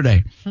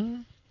yesterday.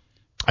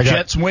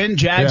 Jets win,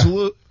 Jags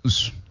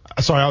lose.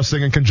 Sorry, I was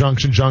thinking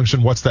conjunction,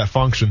 junction. What's that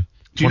function?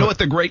 Do you know what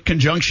the Great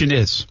Conjunction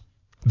is?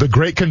 The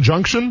Great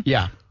Conjunction?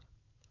 Yeah.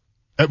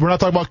 We're not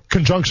talking about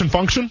conjunction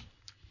function?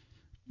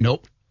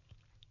 Nope.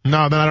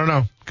 No, then I don't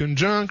know.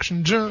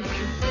 Conjunction, junction.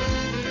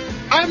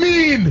 I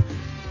mean,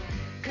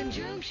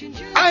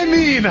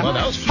 well,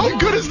 that was how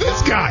good is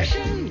this guy?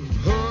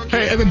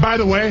 Hey, and then by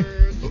the way,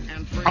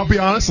 I'll be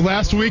honest,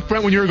 last week,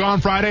 Brent, when you were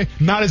gone Friday,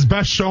 not his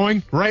best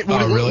showing, right?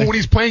 Really? When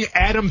he's playing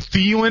Adam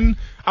Thielen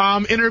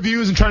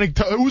interviews and trying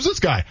to tell, who's this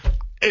guy?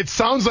 It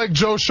sounds like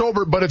Joe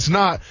Schobert, but it's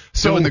not.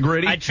 So in the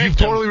gritty, you've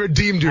totally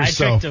redeemed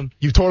yourself. I tricked him.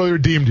 You've totally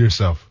redeemed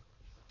yourself.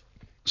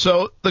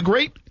 So the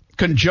Great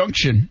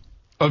Conjunction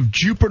of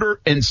Jupiter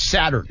and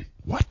Saturn.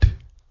 What?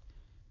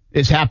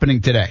 Is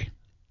happening today.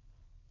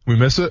 We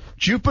miss it?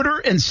 Jupiter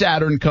and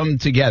Saturn come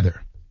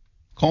together,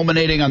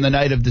 culminating on the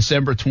night of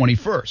December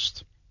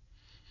 21st.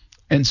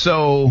 And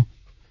so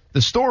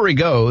the story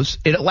goes,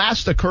 it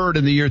last occurred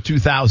in the year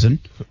 2000,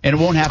 and it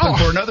won't happen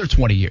for another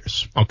 20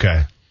 years.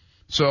 Okay.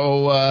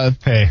 So,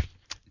 hey.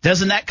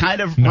 Doesn't that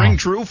kind of ring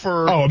true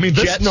for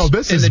Jets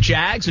and the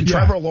Jags and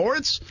Trevor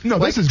Lawrence? No,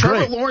 this is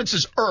Trevor great. Lawrence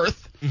is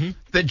Earth. Mm-hmm.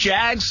 The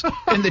Jags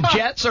and the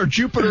Jets are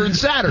Jupiter and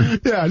Saturn.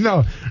 Yeah,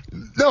 no.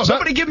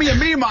 Somebody give me a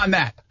meme on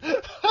that.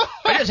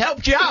 I just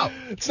helped you out.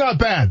 It's not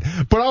bad.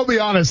 But I'll be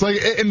honest, like,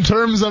 in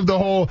terms of the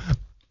whole,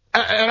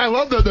 and I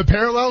love the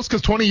parallels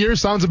because 20 years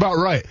sounds about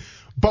right.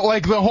 But,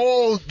 like, the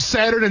whole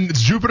Saturn and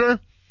Jupiter.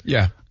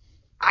 Yeah.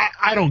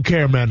 I don't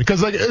care, man,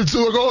 because it's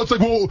like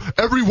well,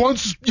 every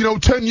once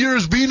 10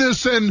 years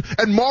Venus and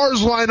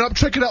Mars line up.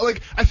 Check it out.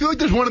 Like, I feel like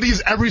there's one of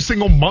these every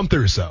single month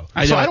or so.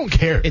 I don't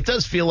care. It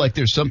does feel like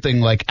there's something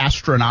like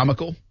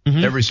astronomical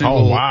every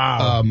single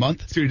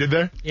month. See what you did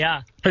there?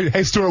 Yeah.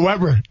 Hey, Stuart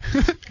Weber,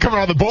 coming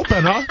out of the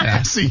bullpen, huh?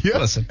 Yeah. See ya.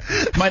 Listen,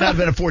 might not have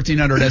been a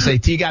 1400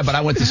 SAT guy, but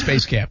I went to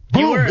space camp.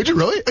 Boom. Did you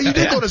really? You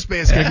did go to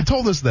space camp. You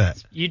told us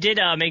that. You did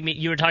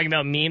you were talking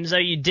about memes, though.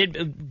 You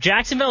did.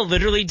 Jacksonville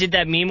literally did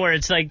that meme where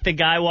it's like the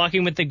guy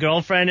walking with the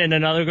girlfriend and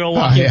another girl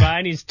walking by,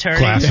 and he's turning.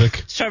 Classic.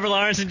 It's Trevor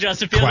Lawrence and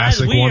Justin Fields.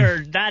 Classic That's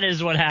weird. One. That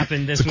is what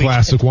happened this week. It's a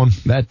classic one.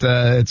 That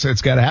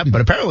it's got to happen. But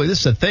apparently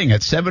this is a thing.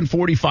 At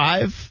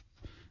 7:45,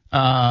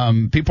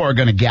 people are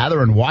going to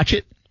gather and watch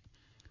it.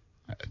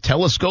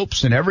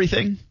 Telescopes and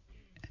everything.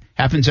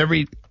 Happens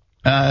every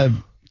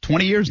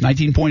 20 years,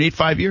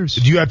 19.85 years.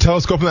 Did you have a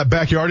telescope in that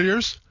backyard of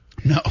yours?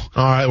 No. All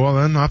right, well,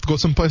 then I'll have to go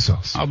someplace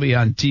else. I'll be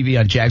on TV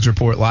on Jags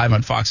Report Live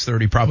on Fox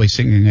 30, probably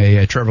singing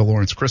a Trevor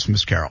Lawrence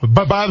Christmas carol.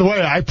 But by the way,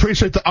 I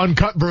appreciate the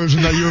uncut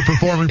version that you were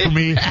performing for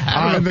me in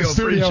the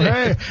studio.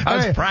 Hey, I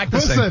was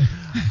practicing. Listen,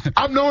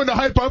 I'm known to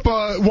hype up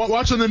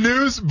watching the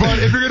news, but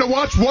if you're going to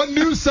watch one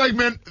news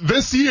segment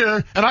this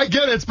year, and I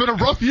get it, it's been a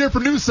rough year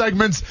for news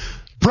segments,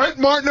 Brent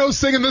Martineau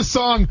singing this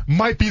song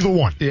might be the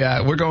one.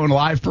 Yeah, we're going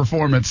live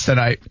performance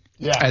tonight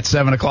at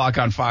 7 o'clock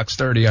on Fox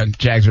 30 on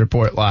Jags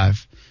Report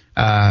Live.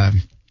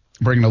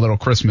 Bringing a little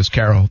Christmas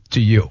carol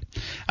to you.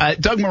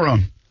 Doug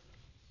Morrone.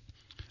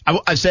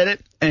 I said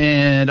it,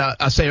 and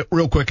I'll say it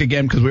real quick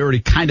again because we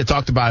already kind of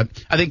talked about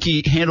it. I think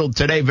he handled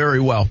today very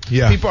well.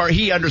 Yeah.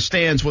 He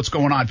understands what's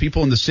going on.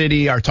 People in the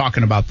city are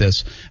talking about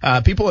this.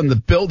 People in the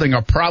building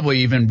are probably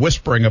even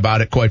whispering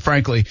about it, quite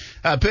frankly.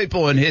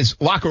 People in his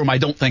locker room I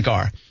don't think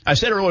are. I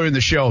said earlier in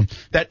the show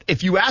that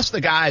if you ask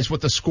the guys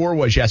what the score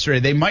was yesterday,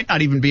 they might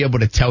not even be able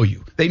to tell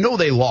you. They know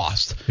they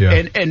lost.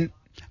 Yeah. And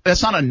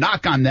that's not a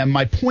knock on them.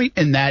 My point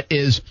in that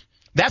is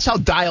that's how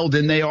dialed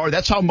in they are.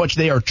 That's how much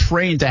they are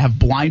trained to have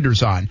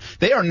blinders on.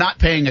 They are not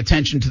paying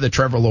attention to the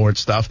Trevor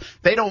Lawrence stuff.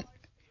 They've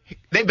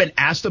been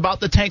asked about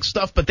the tank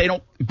stuff, but they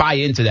don't buy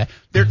into that.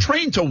 They're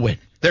trained to win.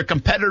 They're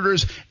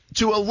competitors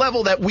to a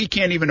level that we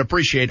can't even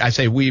appreciate. I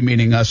say we,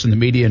 meaning us and the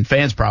media and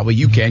fans probably.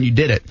 You can. You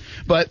did it.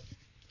 But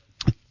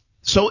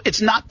so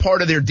it's not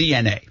part of their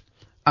DNA.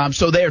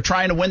 So they are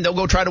trying to win. They'll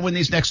go try to win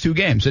these next two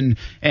games.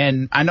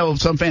 And I know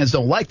some fans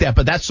don't like that,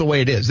 but that's the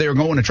way it is. They are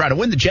going to try to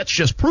win. The Jets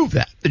just proved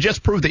that. The Jets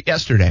proved it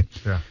yesterday.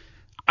 Yeah.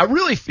 I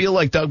really feel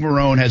like Doug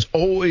Morrone has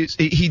always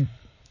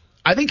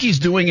I think he's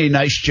doing a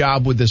nice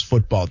job with this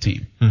football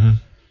team. Mm-hmm.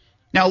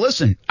 Now,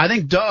 listen, I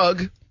think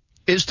Doug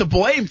is to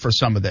blame for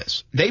some of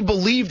this. They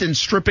believed in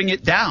stripping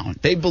it down.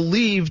 They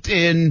believed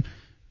in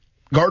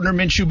Gardner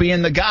Minshew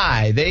being the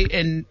guy.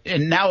 And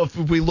now if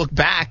we look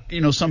back,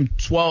 some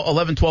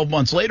 12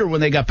 months later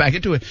when they got back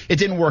into it, it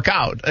didn't work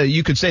out.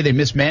 You could say they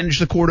mismanaged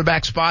the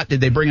quarterback spot.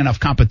 Did they bring enough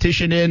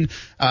competition in?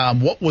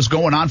 What was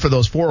going on for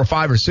those 4 or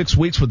 5 or 6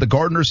 weeks with the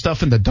Gardner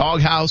stuff in the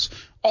doghouse?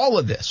 All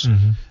of this.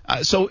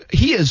 Mm-hmm. So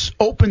he is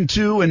open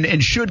to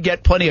and should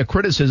get plenty of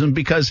criticism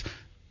because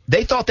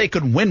they thought they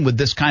could win with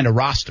this kind of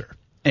roster.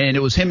 And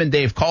it was him and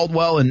Dave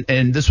Caldwell,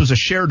 and this was a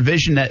shared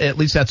vision. That at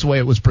least that's the way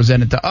it was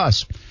presented to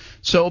us.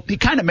 So he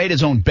kind of made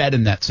his own bet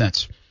in that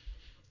sense.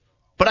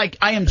 But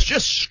I am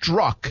just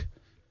struck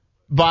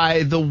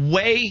by the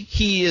way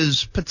he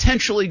is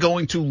potentially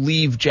going to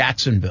leave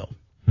Jacksonville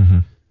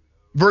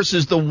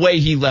versus the way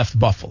he left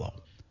Buffalo.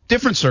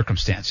 Different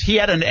circumstance. He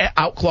had an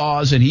out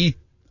clause, and he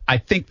I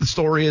think the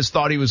story is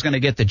thought he was going to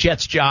get the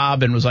Jets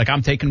job and was like,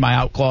 I'm taking my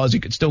out clause. He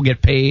could still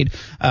get paid.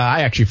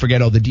 I actually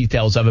forget all the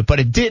details of it, but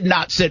it did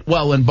not sit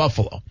well in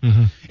Buffalo.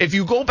 Mm-hmm. If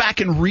you go back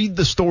and read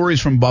the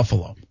stories from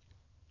Buffalo,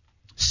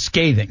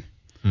 scathing.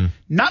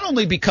 Not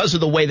only because of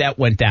the way that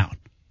went down,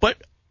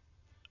 but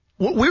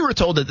what we were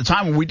told at the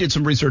time when we did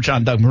some research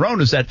on Doug Morrone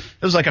is that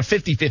it was like a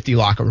 50-50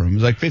 locker room. It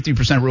was like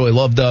 50% really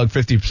love Doug,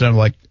 50%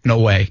 like, no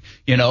way,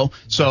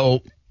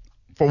 So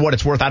for what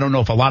it's worth, I don't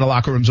know if a lot of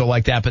locker rooms are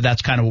like that, but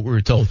that's kind of what we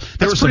were told.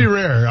 That's pretty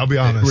rare, I'll be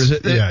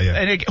honest. Yeah.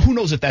 And who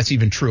knows if that's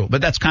even true,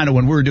 but that's kind of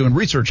when we were doing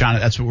research on it,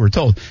 that's what we were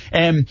told.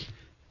 And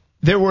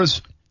there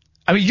was,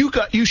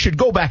 you should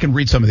go back and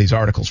read some of these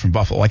articles from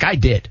Buffalo, like I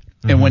did.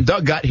 Mm-hmm. And when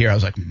Doug got here, I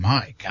was like,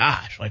 my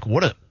gosh, like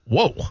whoa.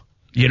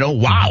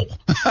 Wow.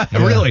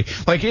 Really.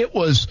 Like it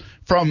was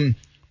from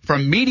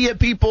media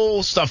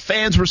people, stuff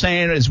fans were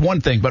saying is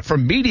one thing, but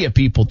from media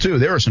people too,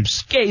 there were some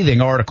scathing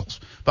articles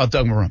about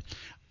Doug Morrone.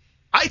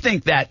 I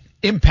think that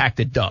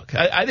impacted Doug.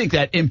 I think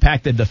that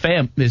impacted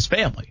his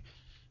family.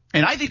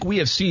 And I think we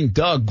have seen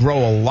Doug grow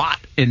a lot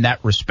in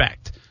that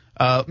respect.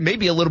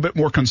 Maybe a little bit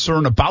more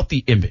concern about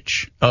the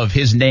image of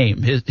his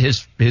name,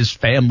 his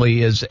family,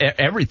 his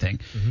everything.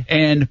 Mm-hmm.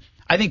 And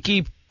I think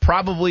he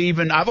probably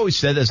even, I've always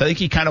said this, I think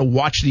he kind of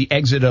watched the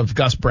exit of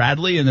Gus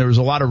Bradley, and there was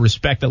a lot of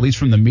respect, at least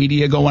from the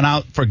media, going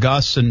out for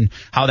Gus and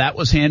how that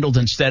was handled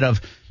instead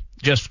of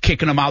just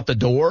kicking him out the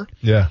door.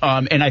 Yeah.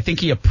 And I think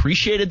he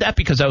appreciated that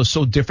because that was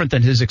so different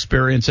than his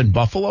experience in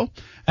Buffalo.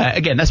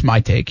 Again, that's my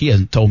take. He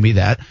hasn't told me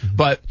that. Mm-hmm.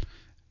 But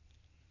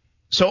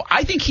so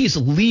I think he's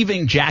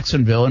leaving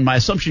Jacksonville, and my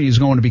assumption he's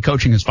going to be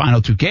coaching his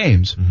final 2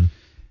 games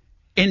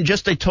in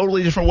just a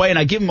totally different way. And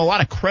I give him a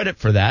lot of credit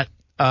for that.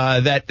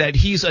 That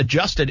he's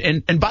adjusted.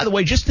 And by the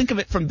way, just think of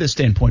it from this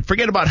standpoint.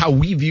 Forget about how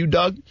we view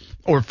Doug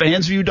or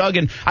fans view Doug.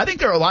 And I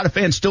think there are a lot of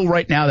fans still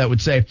right now that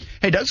would say,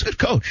 hey, Doug's a good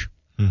coach.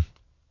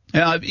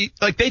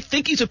 Like they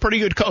think he's a pretty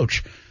good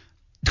coach.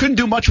 Couldn't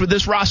do much with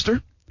this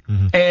roster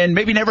and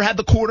maybe never had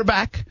the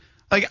quarterback.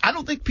 Like, I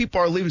don't think people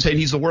are leaving saying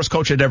he's the worst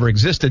coach that ever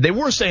existed. They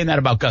were saying that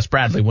about Gus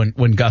Bradley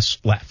when Gus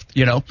left,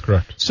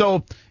 Correct.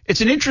 So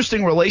it's an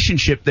interesting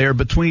relationship there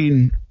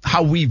between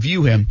how we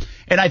view him.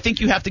 And I think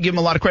you have to give him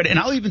a lot of credit. And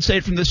I'll even say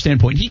it from this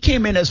standpoint. He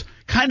came in as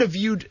kind of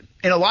viewed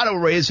in a lot of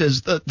ways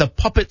as the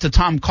puppet to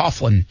Tom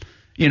Coughlin.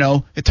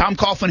 Tom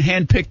Coughlin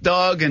handpicked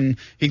Doug and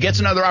he gets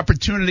another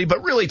opportunity,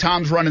 but really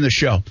Tom's running the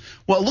show.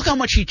 Well, look how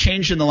much he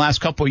changed in the last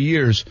couple of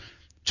years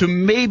to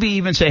maybe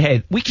even say,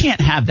 hey, we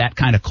can't have that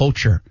kind of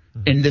culture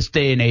in this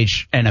day and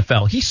age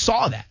NFL. He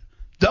saw that.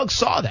 Doug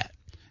saw that.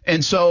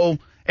 And so,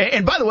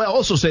 and by the way, I'll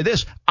also say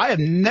this. I have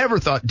never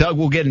thought Doug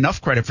will get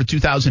enough credit for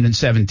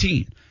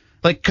 2017.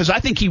 Because I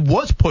think he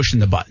was pushing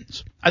the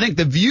buttons. I think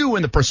the view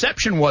and the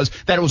perception was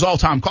that it was all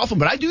Tom Coughlin,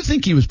 but I do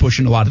think he was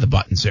pushing a lot of the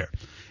buttons there.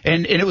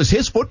 And it was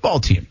his football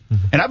team.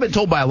 And I've been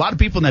told by a lot of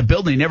people in that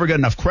building he never got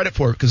enough credit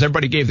for it because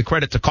everybody gave the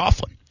credit to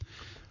Coughlin.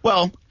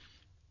 Well,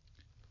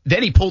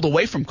 then he pulled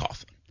away from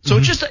Coughlin. So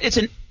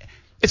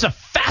it's a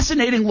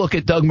fascinating look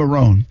at Doug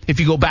Morrone if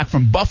you go back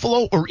from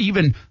Buffalo or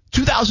even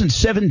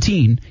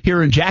 2017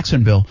 here in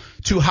Jacksonville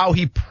to how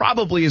he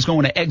probably is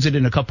going to exit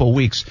in a couple of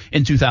weeks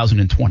in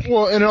 2020.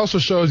 Well, and it also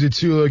shows you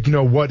too,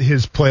 what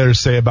his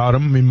players say about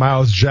him. I mean,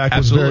 Miles Jack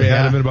was very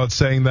adamant about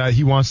saying that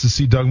he wants to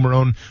see Doug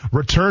Morrone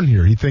return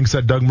here. He thinks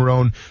that Doug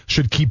Morrone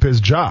should keep his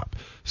job.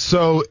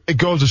 So it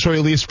goes to show you,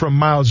 at least from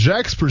Miles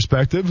Jack's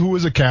perspective, who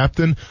is a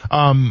captain,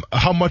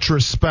 how much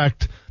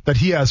respect that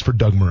he has for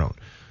Doug Morrone.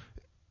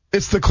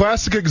 It's the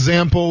classic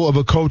example of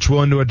a coach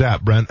willing to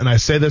adapt, Brent, and I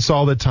say this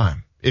all the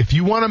time. If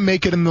you want to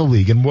make it in the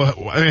league, and who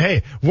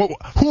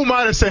am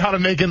I to say how to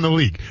make it in the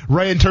league,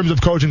 right, in terms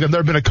of coaching? I've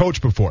never been a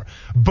coach before.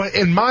 But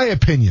in my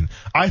opinion,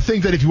 I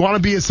think that if you want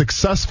to be a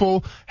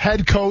successful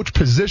head coach,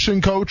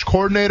 position coach,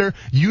 coordinator,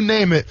 you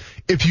name it,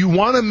 if you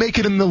want to make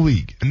it in the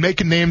league and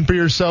make a name for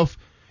yourself,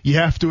 you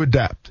have to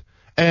adapt.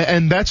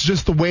 And that's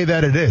just the way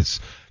that it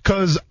is.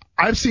 Because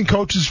I've seen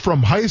coaches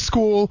from high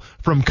school,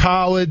 from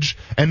college,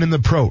 and in the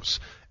pros.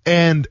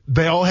 And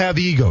they all have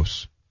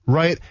egos,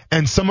 right?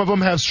 And some of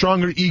them have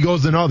stronger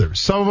egos than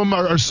others. Some of them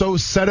are so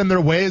set in their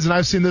ways, and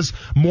I've seen this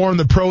more in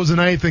the pros than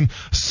anything.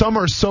 Some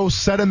are so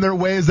set in their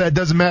ways that it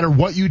doesn't matter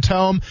what you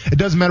tell them. It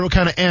doesn't matter what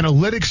kind of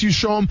analytics you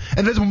show them.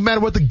 And it doesn't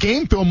matter what the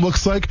game film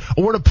looks like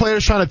or what a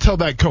player's trying to tell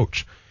that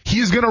coach.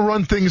 He's going to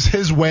run things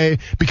his way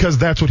because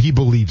that's what he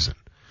believes in.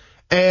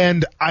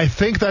 And I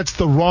think that's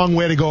the wrong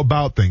way to go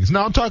about things.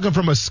 Now, I'm talking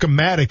from a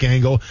schematic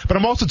angle, but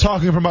I'm also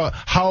talking from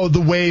how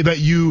the way that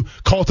you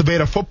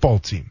cultivate a football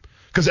team.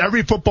 Because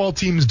every football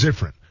team is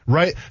different,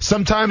 right?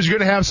 Sometimes you're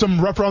going to have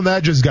some rough around the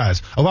edges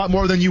guys, a lot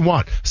more than you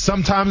want.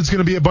 Sometimes it's going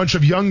to be a bunch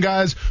of young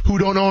guys who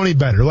don't know any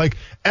better. Like,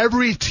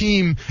 every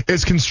team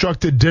is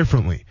constructed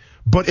differently.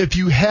 But if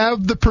you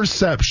have the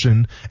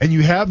perception and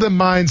you have the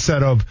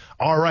mindset of,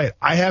 all right,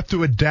 I have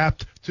to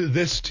adapt to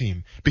this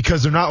team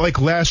because they're not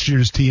like last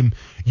year's team,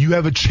 you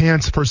have a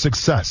chance for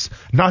success.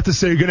 Not to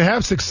say you're going to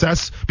have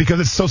success because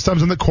it still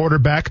stems on the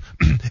quarterback.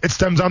 It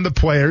stems on the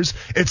players.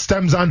 It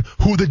stems on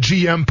who the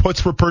GM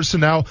puts for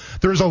personnel.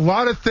 There's a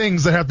lot of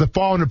things that have to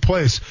fall into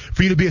place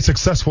for you to be a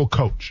successful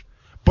coach.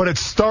 but it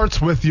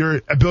starts with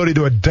your ability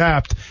to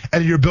adapt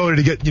and your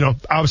ability to get,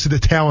 obviously the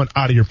talent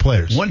out of your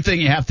players. One thing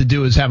you have to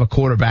do is have a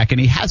quarterback, and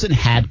he hasn't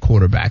had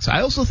quarterbacks.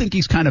 I also think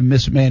he's kind of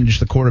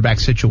mismanaged the quarterback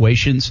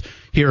situations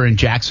here in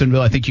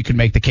Jacksonville. I think you can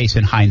make the case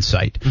in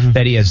hindsight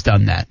that he has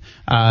done that.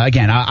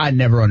 Again, I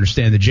never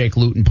understand the Jake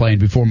Luton playing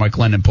before Mike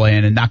Lennon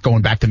playing and not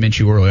going back to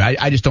Minshew early.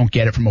 I just don't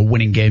get it from a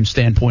winning game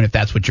standpoint if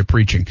that's what you're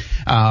preaching.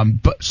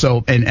 And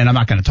I'm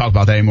not going to talk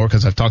about that anymore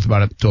because I've talked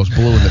about it till it's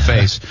blue in the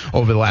face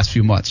over the last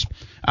few months.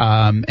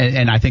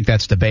 And I think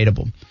that's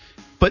debatable.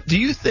 But do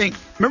you think,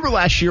 remember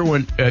last year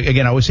when,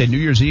 again, I always say New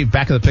Year's Eve,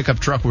 back of the pickup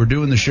truck, we were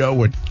doing the show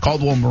where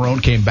Caldwell and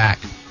Morrone came back.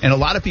 And a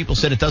lot of people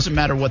said it doesn't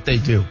matter what they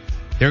do.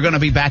 They're going to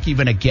be back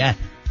even again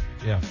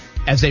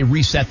as they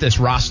reset this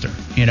roster,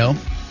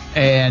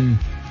 And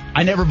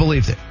I never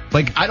believed it.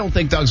 I don't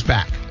think Doug's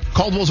back.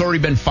 Caldwell's already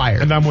been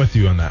fired. And I'm with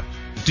you on that.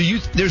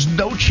 There's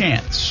no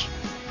chance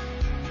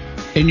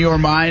in your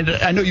mind.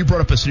 I know you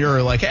brought up a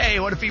scenario like, hey,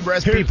 what if he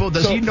arrests people?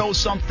 Does he know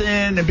something?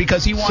 And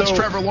because he wants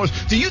Trevor Lawrence.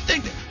 Do you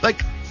think,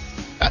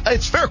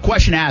 it's a fair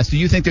question to ask. Do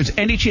you think there's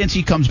any chance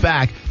he comes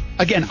back?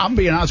 Again, I'm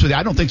being honest with you.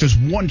 I don't think there's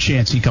one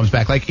chance he comes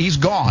back. He's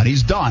gone.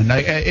 He's done.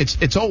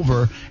 It's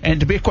over. And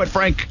to be quite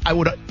frank, I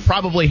would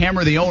probably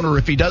hammer the owner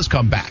if he does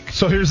come back.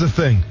 So here's the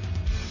thing.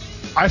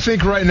 I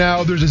think right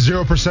now there's a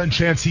 0%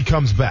 chance he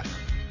comes back.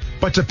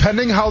 But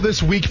depending how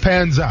this week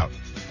pans out,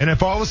 and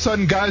if all of a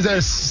sudden guys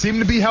that seem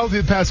to be healthy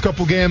the past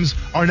couple games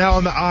are now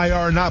on the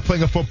IR, not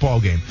playing a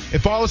football game,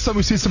 if all of a sudden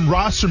we see some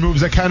roster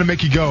moves that kind of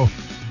make you go,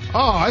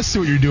 oh, I see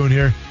what you're doing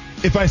here.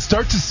 If I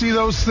start to see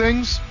those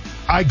things,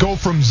 I go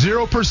from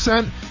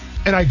 0%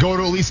 and I go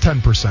to at least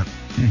 10%.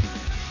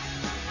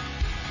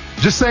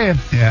 Just saying.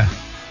 Yeah.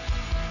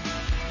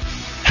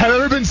 Have I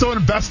ever been so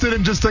invested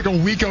in just a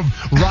week of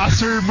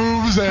roster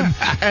moves and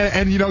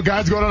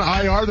guys going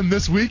on IR than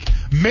this week?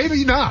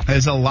 Maybe not.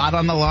 There's a lot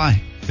on the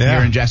line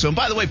here in Jacksonville. And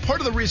by the way, part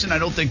of the reason I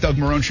don't think Doug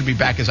Morrone should be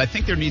back is I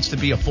think there needs to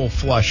be a full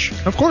flush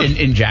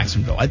in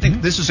Jacksonville. I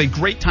think this is a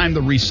great time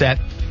to reset.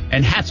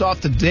 And hats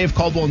off to Dave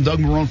Caldwell and Doug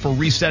Morrone for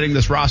resetting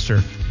this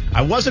roster.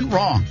 I wasn't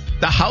wrong.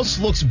 The house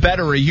looks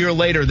better a year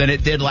later than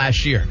it did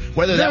last year.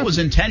 Whether that was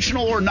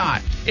intentional or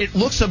not, it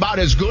looks about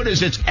as good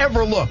as it's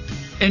ever looked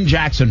in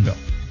Jacksonville.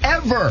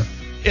 Ever.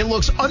 It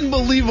looks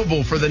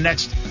unbelievable for the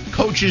next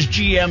coaches,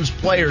 GMs,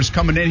 players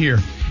coming in here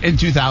in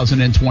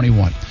 2021.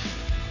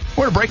 We're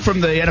going to break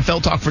from the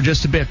NFL talk for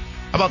just a bit.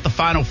 How about the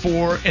Final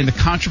Four and the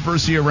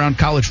controversy around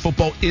college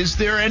football? Is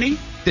there any?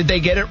 Did they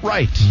get it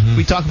right?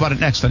 We talk about it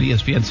next on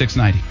ESPN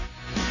 690.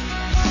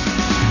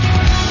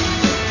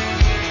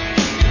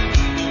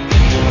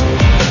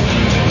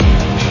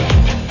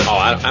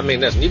 I mean,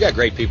 listen, you got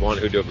great people on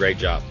who do a great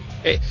job.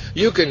 Hey,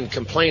 you can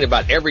complain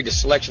about every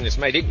selection that's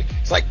made.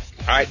 It's like,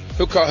 all right,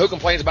 who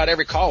complains about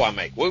every call I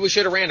make? Well, we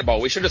should have ran the ball.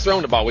 We should have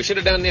thrown the ball. We should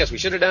have done this. We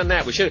should have done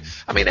that.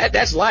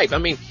 That's life. I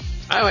mean,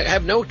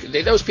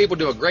 those people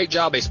do a great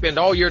job. They spend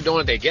all year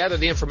doing it. They gather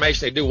the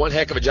information. They do one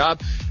heck of a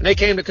job, and they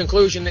came to a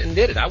conclusion and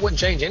did it. I wouldn't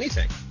change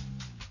anything.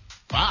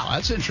 Wow,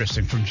 that's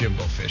interesting from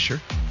Jimbo Fisher.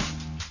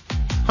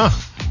 Huh.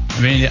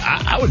 I mean,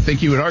 I would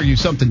think you would argue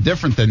something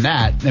different than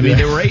that. I mean,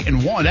 they were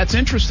 8-1. That's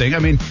interesting. I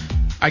mean,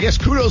 I guess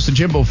kudos to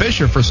Jimbo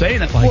Fisher for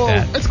saying it like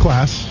that. It's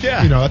class.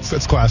 Yeah.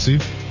 That's classy.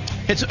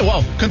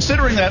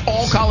 Considering that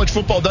all college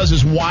football does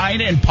is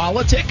whine and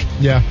politic.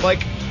 Yeah.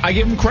 I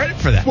give him credit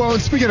for that. Well,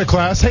 and speaking of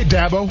class, hey,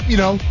 Dabo,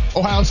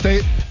 Ohio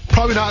State,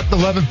 probably not the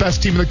 11th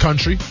best team in the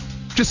country.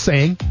 Just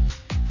saying.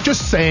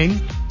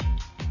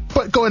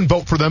 But go ahead and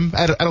vote for them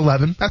at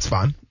 11. That's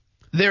fine.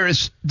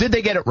 Did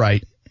they get it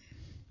right?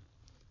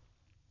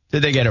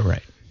 Did they get it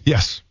right?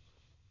 Yes.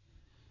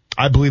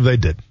 I believe they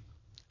did.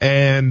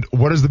 And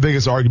what is the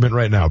biggest argument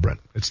right now, Brent?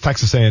 It's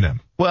Texas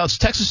A&M. Well, it's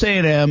Texas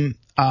A&M.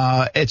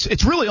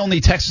 It's really only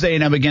Texas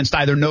A&M against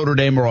either Notre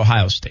Dame or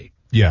Ohio State.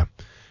 Yeah.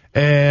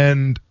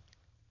 And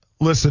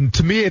listen,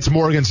 to me, it's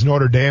more against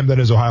Notre Dame than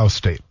is Ohio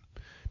State.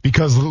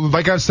 Because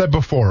like I said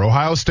before,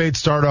 Ohio State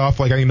started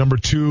off I think number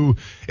 2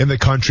 in the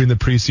country in the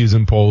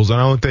preseason polls. And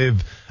I don't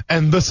think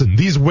and listen,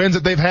 these wins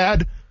that they've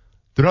had,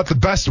 they're not the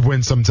best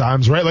wins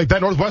sometimes, right? Like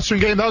that Northwestern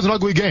game, that was an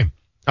ugly game.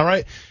 All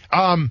right.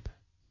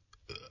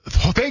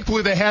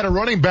 Thankfully, they had a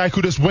running back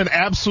who just went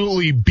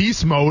absolutely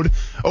beast mode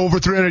over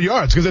 300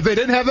 yards. Because if they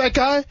didn't have that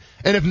guy,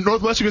 and if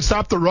Northwestern could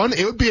stop the run,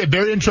 it would be a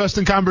very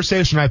interesting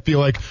conversation, I feel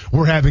like,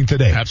 we're having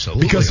today.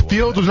 Absolutely. Because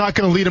Fields was not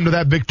going to lead him to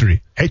that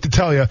victory. Hate to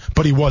tell you,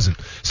 but he wasn't.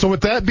 So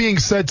with that being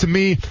said, to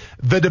me,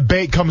 the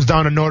debate comes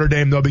down to Notre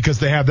Dame, though, because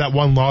they have that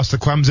one loss to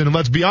Clemson. And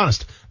let's be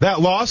honest,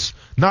 that loss,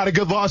 not a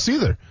good loss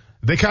either.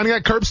 They kind of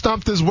got curb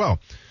stomped as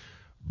well.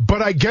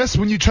 But I guess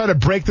when you try to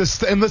break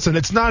this, and listen,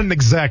 it's not an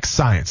exact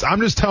science. I'm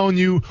just telling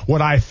you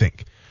what I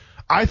think.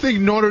 I think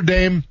Notre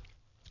Dame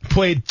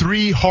played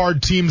 3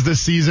 hard teams this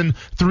season,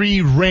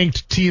 3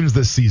 ranked teams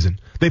this season.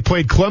 They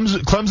played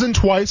Clemson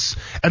twice,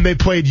 and they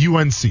played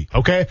UNC,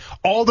 okay?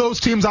 All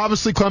those teams,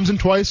 obviously Clemson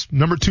twice,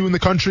 number 2 in the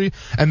country,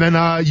 and then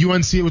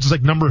UNC, which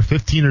is number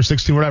 15 or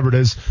 16, whatever it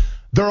is,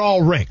 they're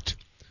all ranked.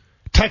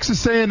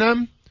 Texas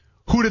A&M,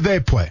 who did they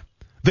play?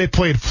 They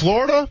played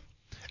Florida,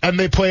 and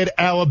they played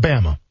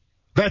Alabama.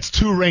 That's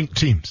 2 ranked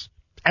teams.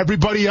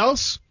 Everybody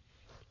else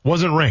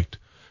wasn't ranked.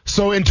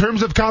 So in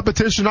terms of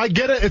competition, I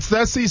get it. It's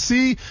the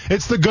SEC.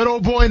 It's the good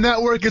old boy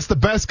network. It's the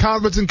best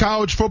conference in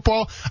college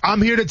football.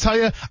 I'm here to tell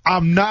you,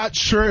 I'm not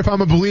sure if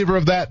I'm a believer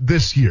of that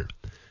this year.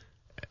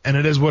 And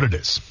it is what it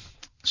is.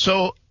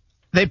 So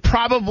they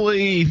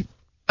probably,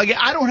 again,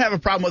 I don't have a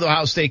problem with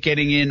Ohio State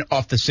getting in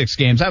off the 6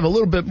 games. I have a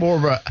little bit more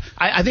of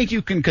I think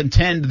you can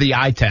contend the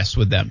eye test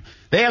with them.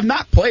 They have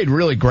not played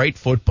really great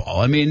football.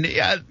 I mean,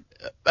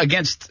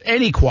 against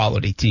any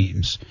quality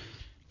teams.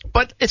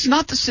 But it's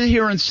not to sit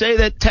here and say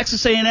that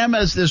Texas A&M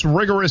has this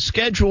rigorous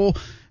schedule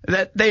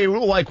that they were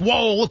like,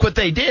 whoa, look what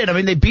they did. I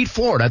mean, they beat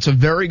Florida. That's a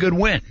very good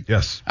win.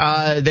 Yes.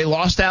 They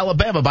lost to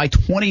Alabama by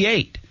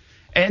 28.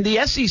 And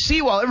the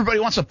SEC, while everybody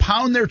wants to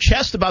pound their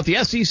chest about the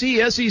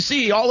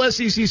SEC, all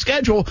SEC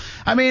schedule,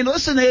 I mean,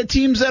 listen, they had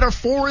teams that are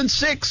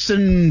 4-6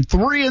 and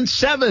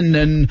 3-7,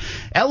 and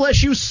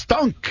LSU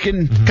stunk,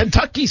 and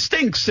Kentucky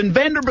stinks, and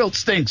Vanderbilt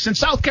stinks, and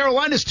South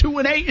Carolina's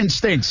 2-8 and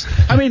stinks.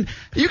 I mean,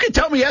 you can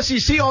tell me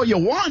SEC all you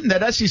want in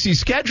that SEC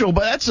schedule,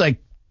 but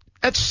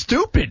that's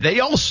stupid.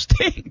 They all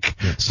stink.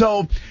 Yeah.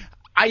 So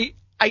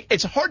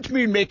it's hard for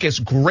me to make this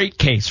great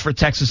case for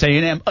Texas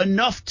A&M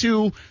enough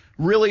to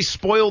really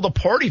spoil the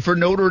party for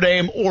Notre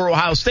Dame or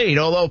Ohio State,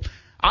 although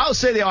I'll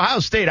say the Ohio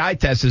State eye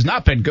test has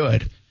not been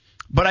good.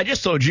 But I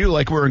just told you,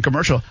 like we're in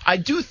commercial, I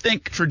do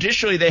think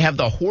traditionally they have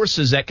the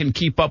horses that can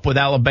keep up with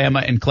Alabama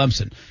and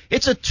Clemson.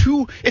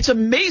 It's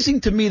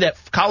amazing to me that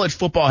college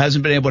football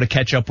hasn't been able to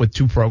catch up with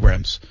 2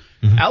 programs.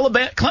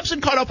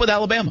 Clemson caught up with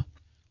Alabama.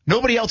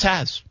 Nobody else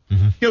has.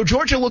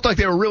 Georgia looked like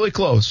they were really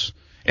close.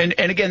 And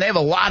again, they have a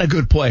lot of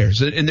good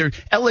players. And they're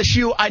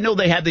LSU, I know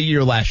they had the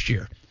year last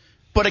year.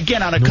 But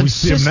again, on a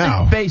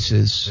consistent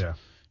basis,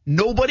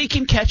 nobody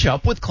can catch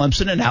up with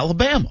Clemson and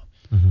Alabama.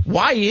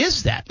 Why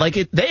is that?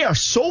 They are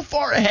so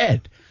far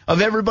ahead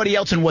of everybody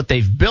else in what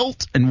they've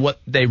built and what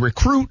they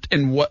recruit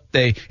and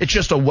it's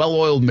just a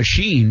well-oiled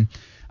machine.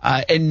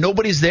 And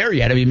nobody's there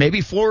yet. I mean,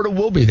 maybe Florida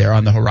will be there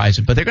on the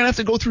horizon, but they're going to have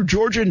to go through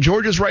Georgia, and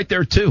Georgia's right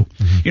there too.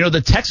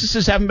 The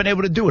Texases haven't been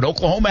able to do it.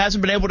 Oklahoma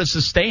hasn't been able to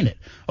sustain it.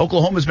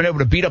 Oklahoma's been able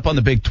to beat up on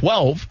the Big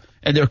 12.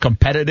 And they're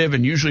competitive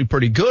and usually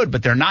pretty good,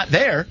 but they're not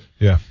there.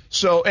 Yeah.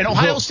 So, and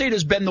Ohio State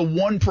has been the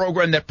one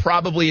program that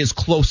probably is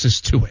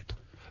closest to it.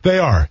 They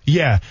are,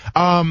 yeah.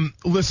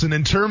 Listen,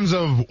 in terms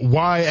of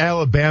why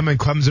Alabama and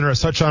Clemson are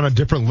such on a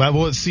different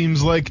level, it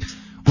seems like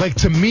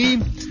to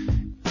me,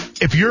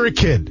 if you're a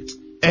kid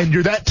and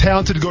you're that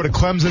talented to go to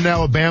Clemson,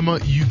 Alabama,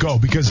 you go,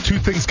 because 2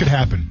 things could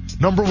happen.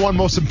 Number 1,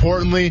 most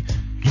importantly,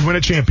 you win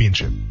a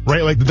championship,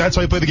 right? That's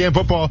how you play the game of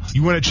football.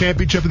 You win a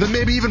championship, and then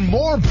maybe even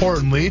more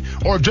importantly,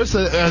 or just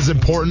as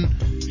important,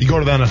 you go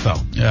to the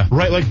NFL. Yeah.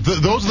 Right?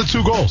 Those are the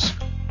 2 goals.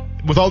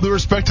 With all due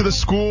respect to the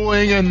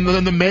schooling and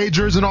then the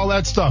majors and all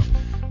that stuff.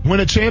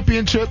 Win a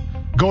championship,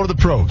 go to the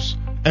pros.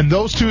 And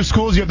those 2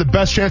 schools, you have the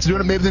best chance of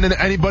doing it maybe than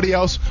anybody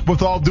else,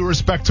 with all due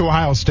respect to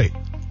Ohio State.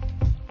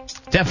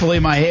 Definitely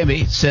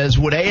Miami says,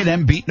 would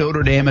A&M beat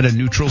Notre Dame at a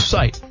neutral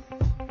site?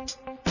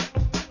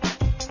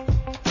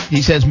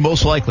 He says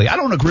most likely. I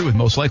don't agree with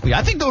most likely.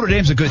 I think Notre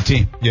Dame's a good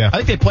team. Yeah. I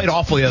think they played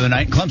awful the other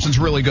night. Clemson's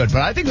really good,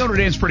 but I think Notre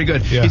Dame's pretty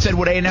good. Yeah. He said,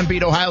 would A&M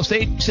beat Ohio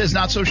State? He says,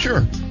 not so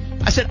sure.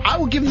 I said, I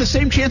would give them the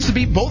same chance to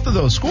beat both of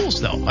those schools,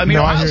 though. I mean,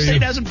 Ohio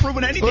State hasn't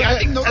proven anything. I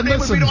think Notre Dame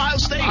would beat Ohio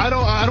State. I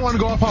don't want to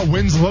go off how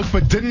wins look,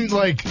 but didn't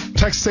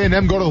Texas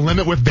A&M go to the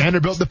limit with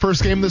Vanderbilt the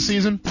first game of the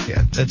season?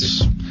 Yeah,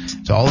 it's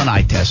all an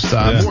eye test.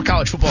 More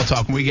college football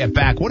talk when we get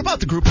back. What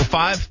about the Group of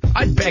 5?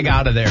 I'd beg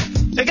out of there.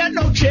 They got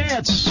no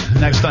chance.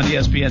 Next on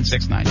ESPN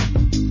 690.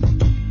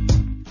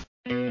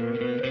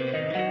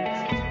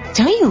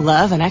 Don't you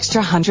love an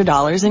extra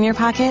 $100 in your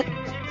pocket?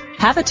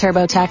 Have a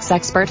TurboTax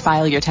expert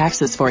file your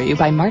taxes for you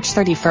by March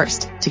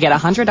 31st to get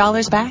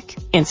 $100 back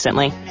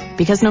instantly.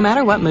 Because no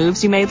matter what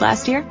moves you made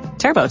last year,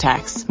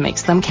 TurboTax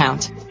makes them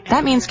count.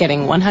 That means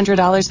getting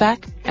 $100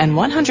 back and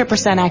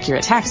 100%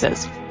 accurate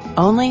taxes,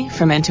 only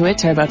from Intuit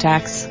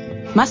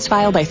TurboTax. Must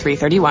file by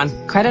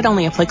 3/31. Credit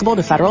only applicable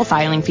to federal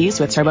filing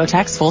fees with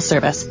TurboTax full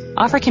service.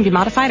 Offer can be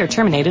modified or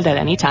terminated at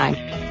any time.